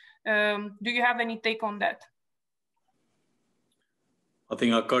roads, Do you have any take on that? I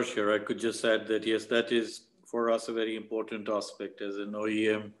think, Akash here, I could just add that, yes, that is for us a very important aspect as an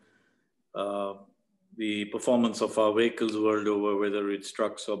OEM. The performance of our vehicles world over, whether it's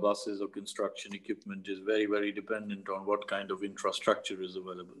trucks or buses or construction equipment, is very, very dependent on what kind of infrastructure is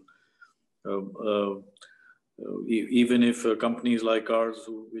available. Even if companies like ours,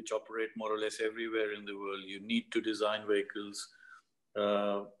 which operate more or less everywhere in the world, you need to design vehicles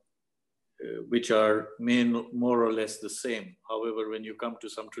which are more or less the same. However, when you come to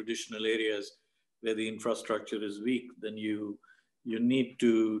some traditional areas where the infrastructure is weak, then you need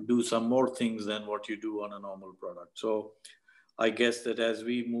to do some more things than what you do on a normal product. So I guess that as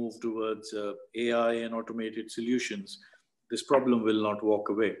we move towards AI and automated solutions, this problem will not walk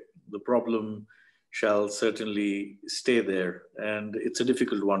away. The problem shall certainly stay there, and it's a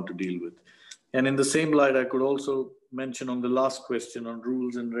difficult one to deal with. And in the same light, I could also mention on the last question on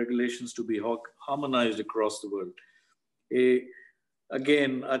rules and regulations to be harmonized across the world.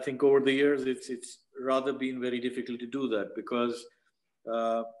 Again, I think over the years, it's rather been very difficult to do that, because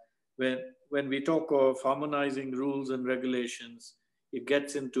when we talk of harmonizing rules and regulations, it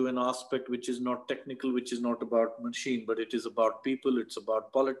gets into an aspect which is not technical, which is not about machine, but it is about people, it's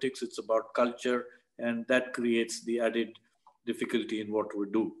about politics, it's about culture, and that creates the added difficulty in what we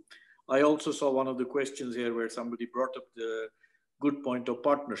do. I also saw one of the questions here where somebody brought up the good point of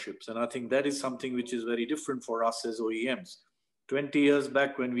partnerships, and I think that is something which is very different for us as OEMs. 20 years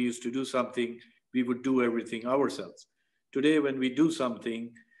back, when we used to do something, we would do everything ourselves. Today, when we do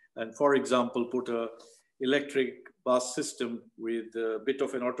something, and for example, put an electric bus system with a bit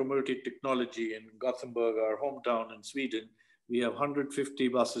of an automotive technology in Gothenburg, our hometown in Sweden, we have 150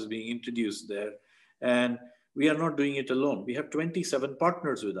 buses being introduced there. And we are not doing it alone. We have 27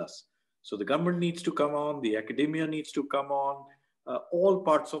 partners with us. So the government needs to come on, the academia needs to come on, all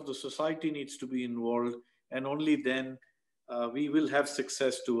parts of the society needs to be involved, and only then we will have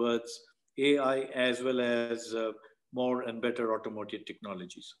success towards AI as well as more and better automotive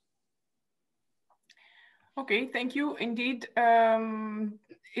technologies. Okay, thank you. Indeed,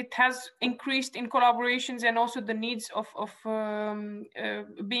 it has increased in collaborations and also the needs of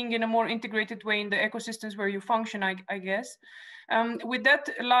being in a more integrated way in the ecosystems where you function, I guess. With that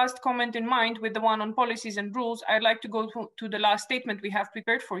last comment in mind, with the one on policies and rules, I'd like to go to the last statement we have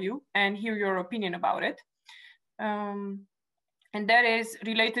prepared for you and hear your opinion about it. And that is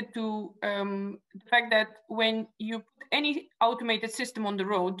related to the fact that when you put any automated system on the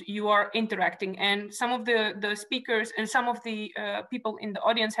road, you are interacting. And some of the speakers and some of the people in the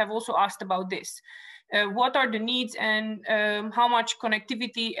audience have also asked about this. What are the needs and how much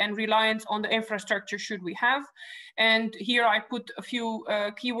connectivity and reliance on the infrastructure should we have? And here I put a few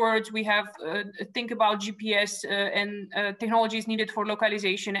keywords. We have think about GPS and technologies needed for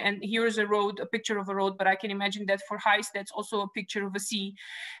localization. And here's a road, a picture of a road, but I can imagine that for heights, that's also a picture of a sea.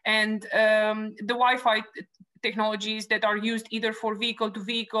 And the Wi-Fi technologies that are used either for vehicle to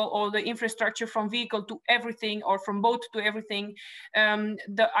vehicle or the infrastructure from vehicle to everything or from boat to everything.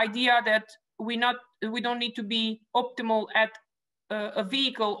 The idea that we don't need to be optimal at a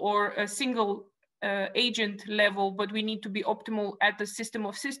vehicle or a single agent level, but we need to be optimal at the system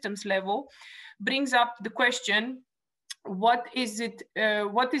of systems level, brings up the question, what is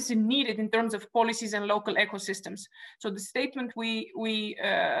needed in terms of policies and local ecosystems? So the statement we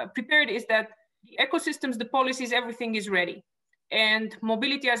prepared is that the ecosystems, the policies, everything is ready. And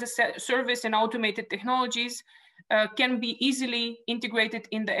mobility as a service and automated technologies can be easily integrated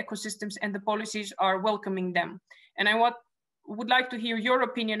in the ecosystems, and the policies are welcoming them. And I would like to hear your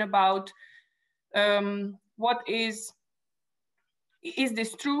opinion about what is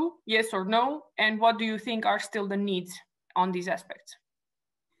this true, yes or no? And what do you think are still the needs on these aspects?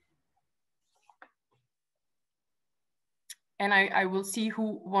 And I will see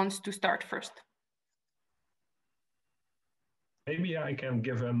who wants to start first. Maybe I can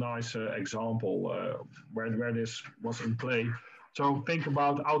give a nice example where this was in play. So think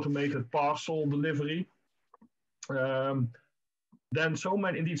about automated parcel delivery. Then so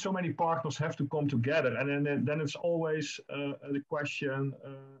many partners have to come together, and then it's always the question,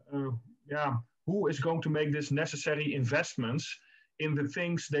 who is going to make this necessary investments in the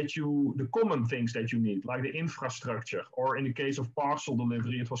things that the common things that you need, like the infrastructure, or in the case of parcel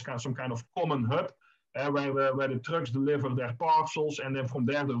delivery, it was some kind of common hub. Where the trucks deliver their parcels, and then from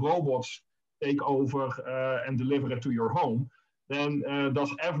there the robots take over and deliver it to your home. Then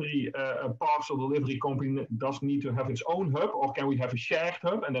does every parcel delivery company does need to have its own hub, or can we have a shared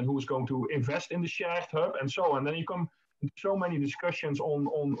hub? And then who is going to invest in the shared hub, and so on. And then you come into so many discussions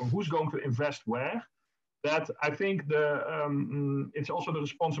on who's going to invest where. that I think it's also the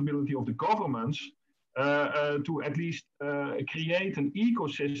responsibility of the governments to at least create an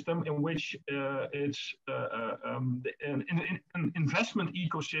ecosystem in which it's an investment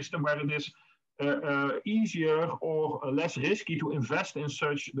ecosystem where it is easier or less risky to invest in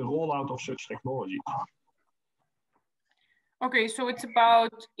the rollout of such technologies. Okay, so it's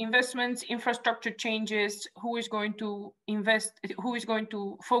about investments, infrastructure changes, who is going to invest, who is going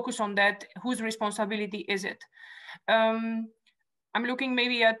to focus on that, whose responsibility is it? I'm looking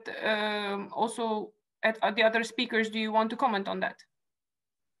maybe at also at the other speakers. Do you want to comment on that?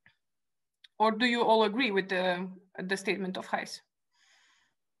 Or do you all agree with the statement of Gijs?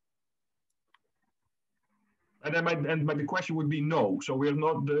 And the question would be no. So we're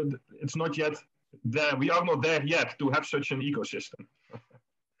not, it's not yet there. We are not there yet to have such an ecosystem.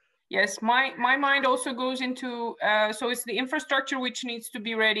 Yes, my mind also goes into, so it's the infrastructure which needs to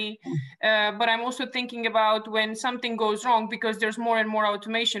be ready, but I'm also thinking about when something goes wrong, because there's more and more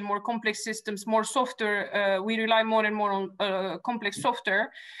automation, more complex systems, more software, we rely more and more on complex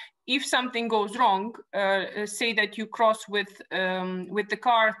software. If something goes wrong, say that you cross with the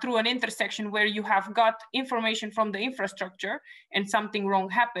car through an intersection where you have got information from the infrastructure and something wrong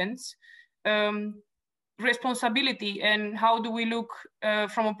happens, responsibility and how do we look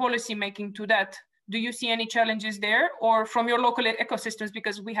from a policy making to that? Do you see any challenges there, or from your local ecosystems?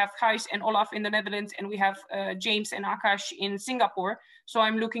 Because we have Gijs and Olaf in the Netherlands, and we have James and Akash in Singapore. So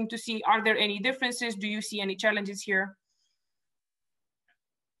I'm looking to see, are there any differences? Do you see any challenges here?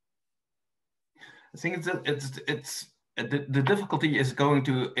 I think the difficulty is going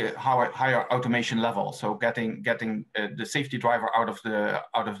to higher automation level. So getting the safety driver out of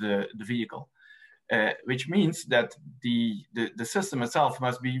the vehicle. Which means that the system itself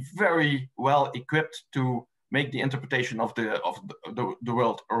must be very well equipped to make the interpretation of the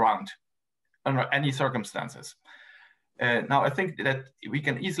world around under any circumstances. Now, I think that we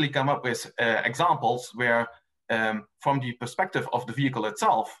can easily come up with examples where, from the perspective of the vehicle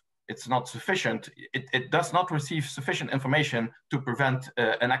itself, it's not sufficient. It does not receive sufficient information to prevent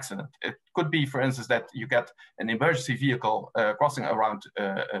an accident. It could be, for instance, that you get an emergency vehicle crossing around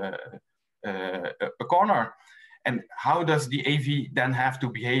a corner, and how does the AV then have to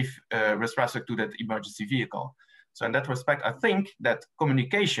behave with respect to that emergency vehicle? So in that respect, I think that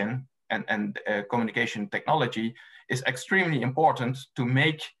communication and communication technology is extremely important to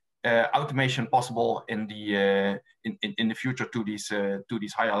make automation possible in the future to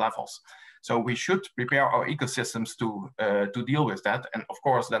these higher levels. So we should prepare our ecosystems to deal with that, and of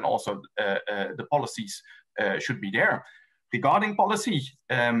course, then also the policies should be there. Regarding policy,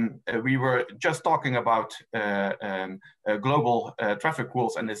 we were just talking about global traffic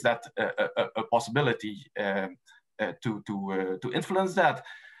rules, and is that a possibility to influence that?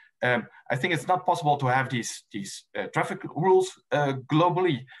 I think it's not possible to have these traffic rules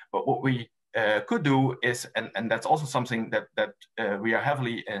globally, but what we could do is, and that's also something that we are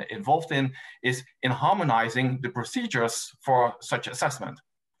heavily involved in, is in harmonizing the procedures for such assessment.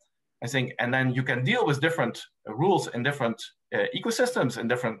 I think, and then you can deal with different rules in different ecosystems in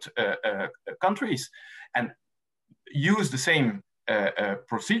different countries, and use the same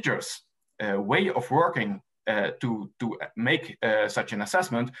procedures, way of working to make such an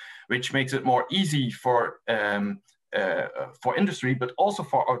assessment, which makes it more easy for industry, but also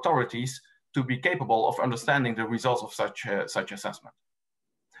for authorities to be capable of understanding the results of such assessment.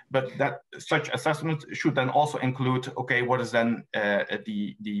 But that such assessment should then also include, okay, what is then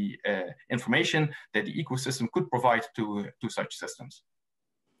the information that the ecosystem could provide to such systems.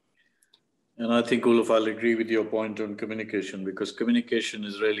 And I think, Olaf, I'll agree with your point on communication, because communication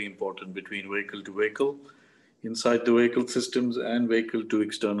is really important between vehicle to vehicle, inside the vehicle systems, and vehicle to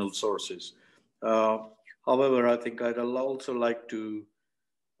external sources. However, I think I'd also like to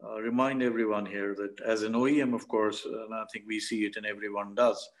remind everyone here that as an OEM, of course, and I think we see it and everyone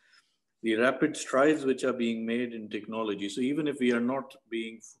does, the rapid strides which are being made in technology. So even if we are not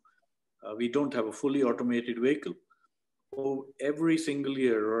we don't have a fully automated vehicle, so every single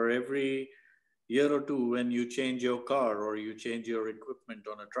year or every year or two, when you change your car or you change your equipment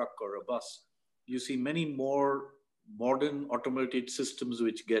on a truck or a bus, you see many more modern automated systems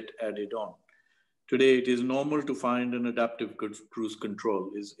which get added on. Today, it is normal to find an adaptive cruise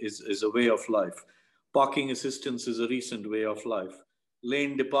control is a way of life. Parking assistance is a recent way of life.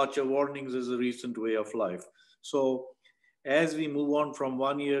 Lane departure warnings is a recent way of life. So as we move on from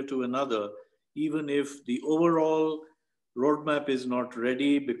one year to another, even if the overall roadmap is not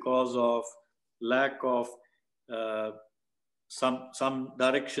ready because of lack of some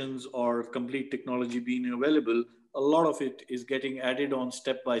directions or complete technology being available, a lot of it is getting added on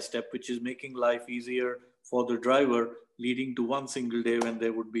step by step, which is making life easier for the driver, leading to one single day when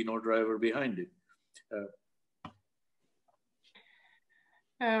there would be no driver behind it.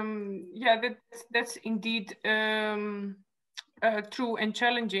 Yeah, that's indeed true and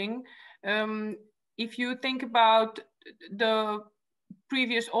challenging. If you think about the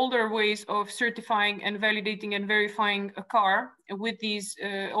previous older ways of certifying and validating and verifying a car with these,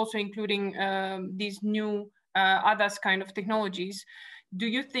 also including these new ADAS kind of technologies, do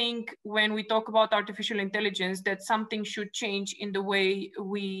you think when we talk about artificial intelligence that something should change in the way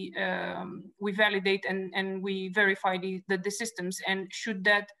we validate and we verify the systems? And should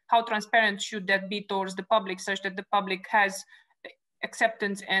that, how transparent should that be towards the public, such that the public has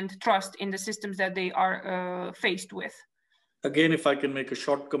acceptance and trust in the systems that they are faced with? Again, if I can make a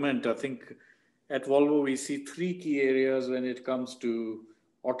short comment, I think at Volvo we see three key areas when it comes to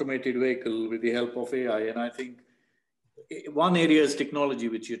automated vehicle with the help of AI. And I think one area is technology,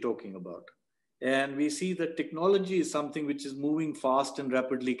 which you're talking about. And we see that technology is something which is moving fast and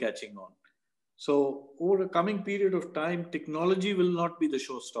rapidly catching on. So over a coming period of time, technology will not be the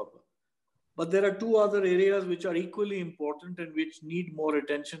showstopper. But there are two other areas which are equally important and which need more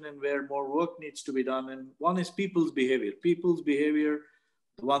attention and where more work needs to be done. And one is people's behavior. People's behavior,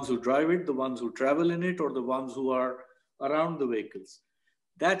 the ones who drive it, the ones who travel in it, or the ones who are around the vehicles.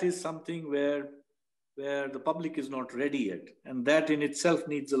 That is something where the public is not ready yet. And that in itself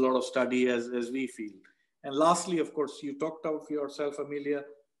needs a lot of study as we feel. And lastly, of course, you talked of yourself, Amelia,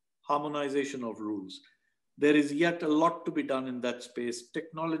 harmonization of rules. There is yet a lot to be done in that space.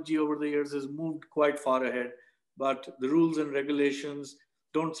 Technology over the years has moved quite far ahead, but the rules and regulations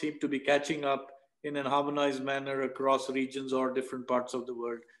don't seem to be catching up in a harmonized manner across regions or different parts of the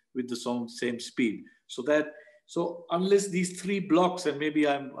world with the same speed. So unless these three blocks, and maybe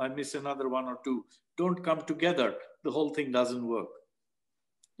I miss another one or two, don't come together, the whole thing doesn't work.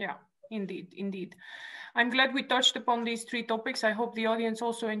 Yeah, indeed. I'm glad we touched upon these three topics. I hope the audience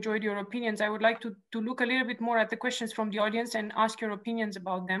also enjoyed your opinions. I would like to look a little bit more at the questions from the audience and ask your opinions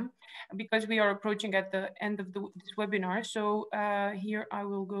about them, because we are approaching at the end of this webinar. So here I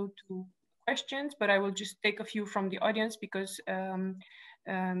will go to questions, but I will just take a few from the audience, because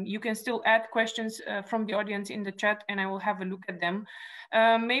you can still add questions from the audience in the chat and I will have a look at them.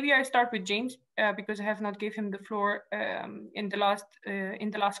 Maybe I start with James because I have not gave him the floor in the last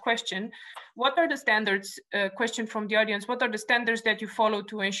question. What are the standards, question from the audience, what are the standards that you follow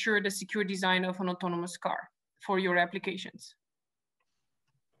to ensure the secure design of an autonomous car for your applications?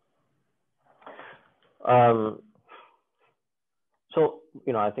 So,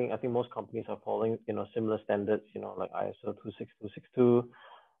 I think most companies are following, similar standards, like ISO 26262,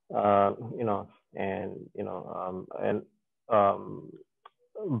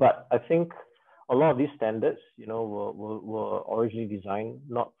 but I think a lot of these standards, were originally designed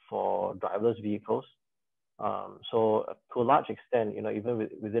not for driverless vehicles. So to a large extent, even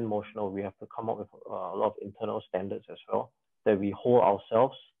within Motional, we have to come up with a lot of internal standards as well that we hold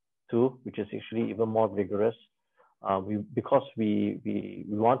ourselves to, which is actually even more rigorous. Because we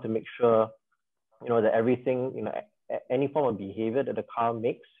want to make sure, that everything, any form of behavior that the car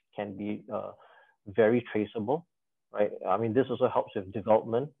makes can be very traceable, right? I mean, this also helps with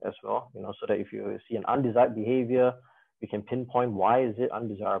development as well, so that if you see an undesired behavior, we can pinpoint why is it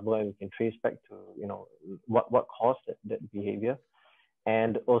undesirable, and we can trace back to, what caused that behavior.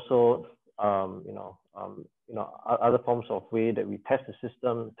 And also, other forms of way that we test the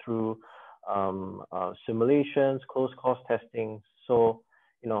system through simulations, closed course testing. So,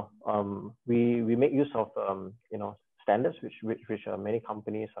 we make use of, standards which many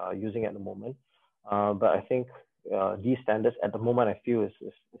companies are using at the moment. But I think these standards at the moment, I feel is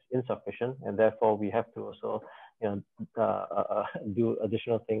insufficient, and therefore we have to also, do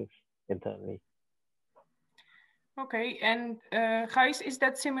additional things internally. Okay, and Gijs, is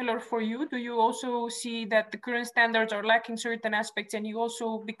that similar for you? Do you also see that the current standards are lacking certain aspects and you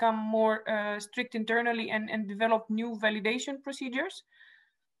also become more strict internally and develop new validation procedures?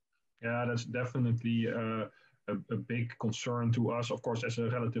 Yeah, that's definitely a big concern to us. Of course, as a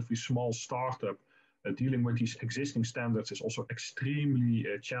relatively small startup, dealing with these existing standards is also extremely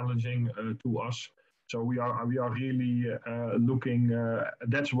challenging to us. So we are really looking,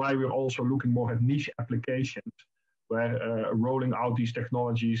 that's why we're also looking more at niche applications, where rolling out these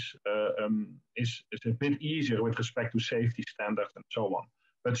technologies is a bit easier with respect to safety standards and so on.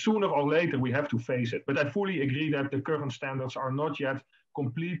 But sooner or later, we have to face it. But I fully agree that the current standards are not yet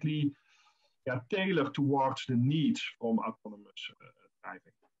completely tailored towards the needs from autonomous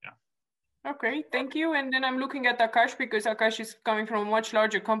driving. Yeah. Okay, thank you. And then I'm looking at Akash, because Akash is coming from a much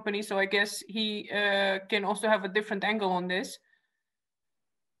larger company, so I guess he can also have a different angle on this.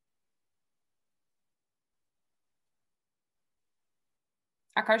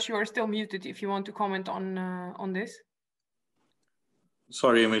 Akash, you are still muted if you want to comment on this.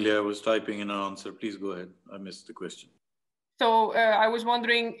 Sorry, Amelia, I was typing in an answer. Please go ahead. I missed the question. So I was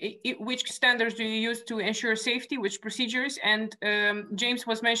wondering which standards do you use to ensure safety, which procedures? And James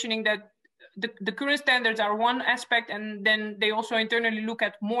was mentioning that the current standards are one aspect, and then they also internally look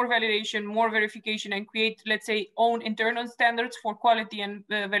at more validation, more verification, and create, let's say, own internal standards for quality and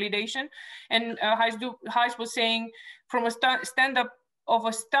validation. And Gijs was saying from a stand-up of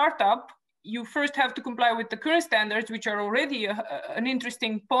a startup, you first have to comply with the current standards, which are already an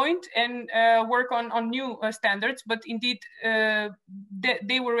interesting point, and work on new standards. But indeed,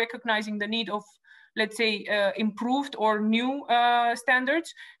 they were recognizing the need of, let's say, improved or new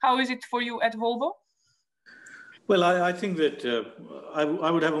standards. How is it for you at Volvo? Well, I think that I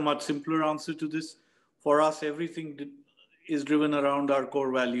would have a much simpler answer to this. For us, everything is driven around our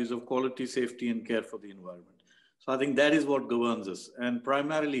core values of quality, safety, and care for the environment. So I think that is what governs us, and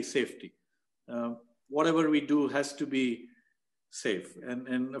primarily safety. Whatever we do has to be safe.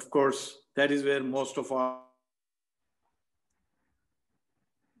 And of course, that is where most of our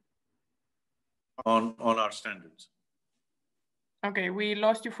on our standards. Okay, we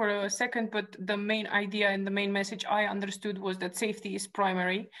lost you for a second, but the main idea and the main message I understood was that safety is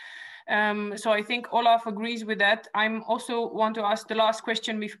primary. So I think Olaf agrees with that. I'm also want to ask the last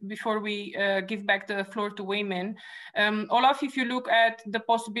question before we give back the floor to Wayman. Olaf, if you look at the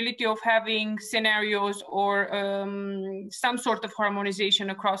possibility of having scenarios or some sort of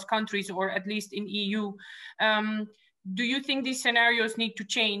harmonization across countries, or at least in EU, do you think these scenarios need to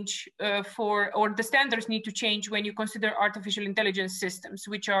change or the standards need to change when you consider artificial intelligence systems,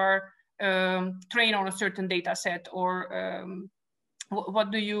 which are trained on a certain data set, or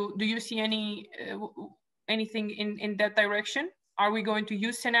what do you see anything in that direction? Are we going to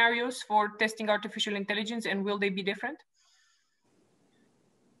use scenarios for testing artificial intelligence, and will they be different?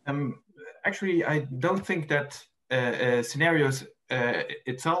 Actually, I don't think that scenarios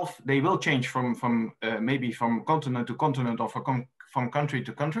itself, they will change from maybe from continent to continent or from country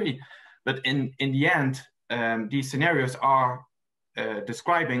to country. But in the end, these scenarios are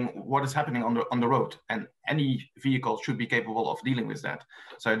describing what is happening on the road, and any vehicle should be capable of dealing with that.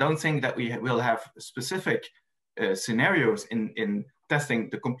 So I don't think that we will have specific scenarios in testing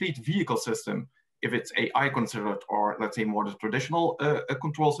the complete vehicle system, if it's AI considered, or let's say more the traditional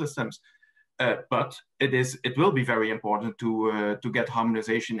control systems. But it will be very important to get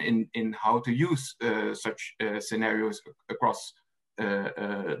harmonization in how to use such scenarios across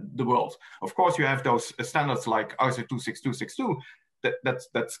the world. Of course, you have those standards like ISO 26262.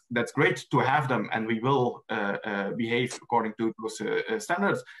 That's great to have them, and we will behave according to those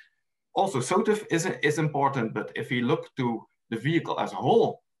standards. Also, SOTIF is important, but if we look to the vehicle as a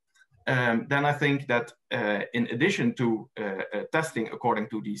whole, then I think that in addition to testing according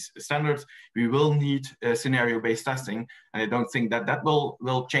to these standards, we will need scenario-based testing, and I don't think that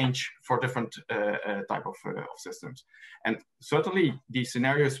will change for different type of systems. And certainly, these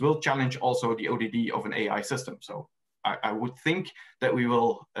scenarios will challenge also the ODD of an AI system. So I would think that we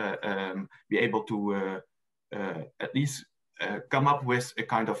will be able to at least come up with a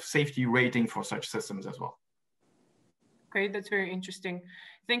kind of safety rating for such systems as well. Okay, that's very interesting.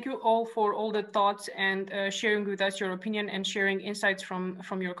 Thank you all for all the thoughts and sharing with us your opinion and sharing insights from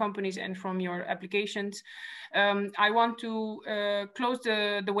your companies and from your applications. I want to close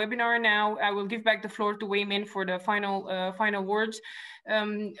the webinar now. I will give back the floor to Wayman for the final words.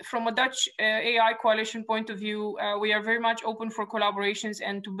 From a Dutch AI coalition point of view, we are very much open for collaborations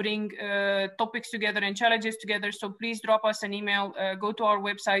and to bring topics together and challenges together. So please drop us an email, go to our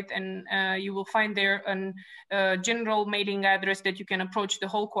website, and you will find there a general mailing address that you can approach the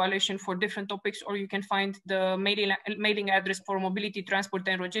whole coalition for different topics, or you can find the mailing address for mobility, transport,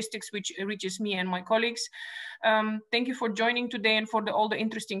 and logistics, which reaches me and my colleagues. Thank you for joining today and for all the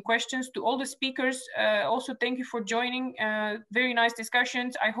interesting questions. To all the speakers, also thank you for joining. Very nice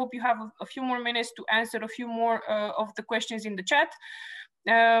discussions. I hope you have a few more minutes to answer a few more of the questions in the chat.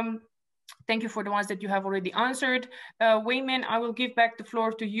 Thank you for the ones that you have already answered. Wayman, I will give back the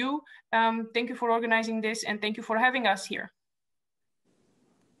floor to you. Thank you for organizing this, and thank you for having us here.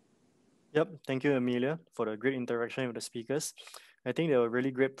 Yep, thank you, Amelia, for the great interaction with the speakers. I think there were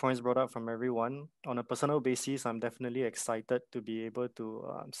really great points brought up from everyone. On a personal basis, I'm definitely excited to be able to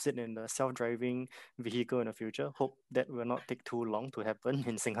sit in the self-driving vehicle in the future. Hope that will not take too long to happen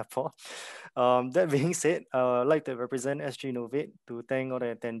in Singapore. That being said, I'd like to represent SGInnovate to thank all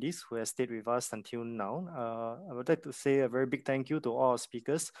the attendees who have stayed with us until now. I would like to say a very big thank you to all our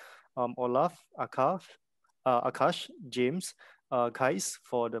speakers, Olaf, Akash, James, Gijs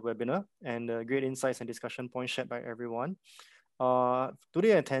for the webinar and the great insights and discussion points shared by everyone. To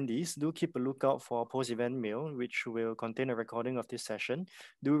the attendees, do keep a lookout for our post-event mail, which will contain a recording of this session.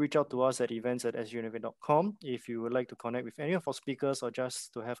 Do reach out to us at events@sginnovate.com if you would like to connect with any of our speakers or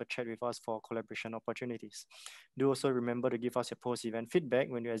just to have a chat with us for collaboration opportunities. Do also remember to give us your post-event feedback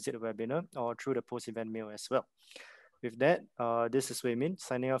when you exit the webinar or through the post-event mail as well. With that, this is Wei Min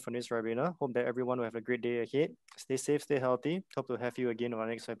signing off from this webinar. Hope that everyone will have a great day ahead. Stay safe, stay healthy. Hope to have you again on our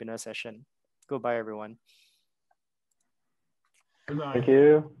next webinar session. Goodbye, everyone. Goodbye. Thank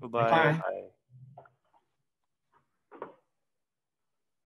you. Goodbye. Bye. Bye.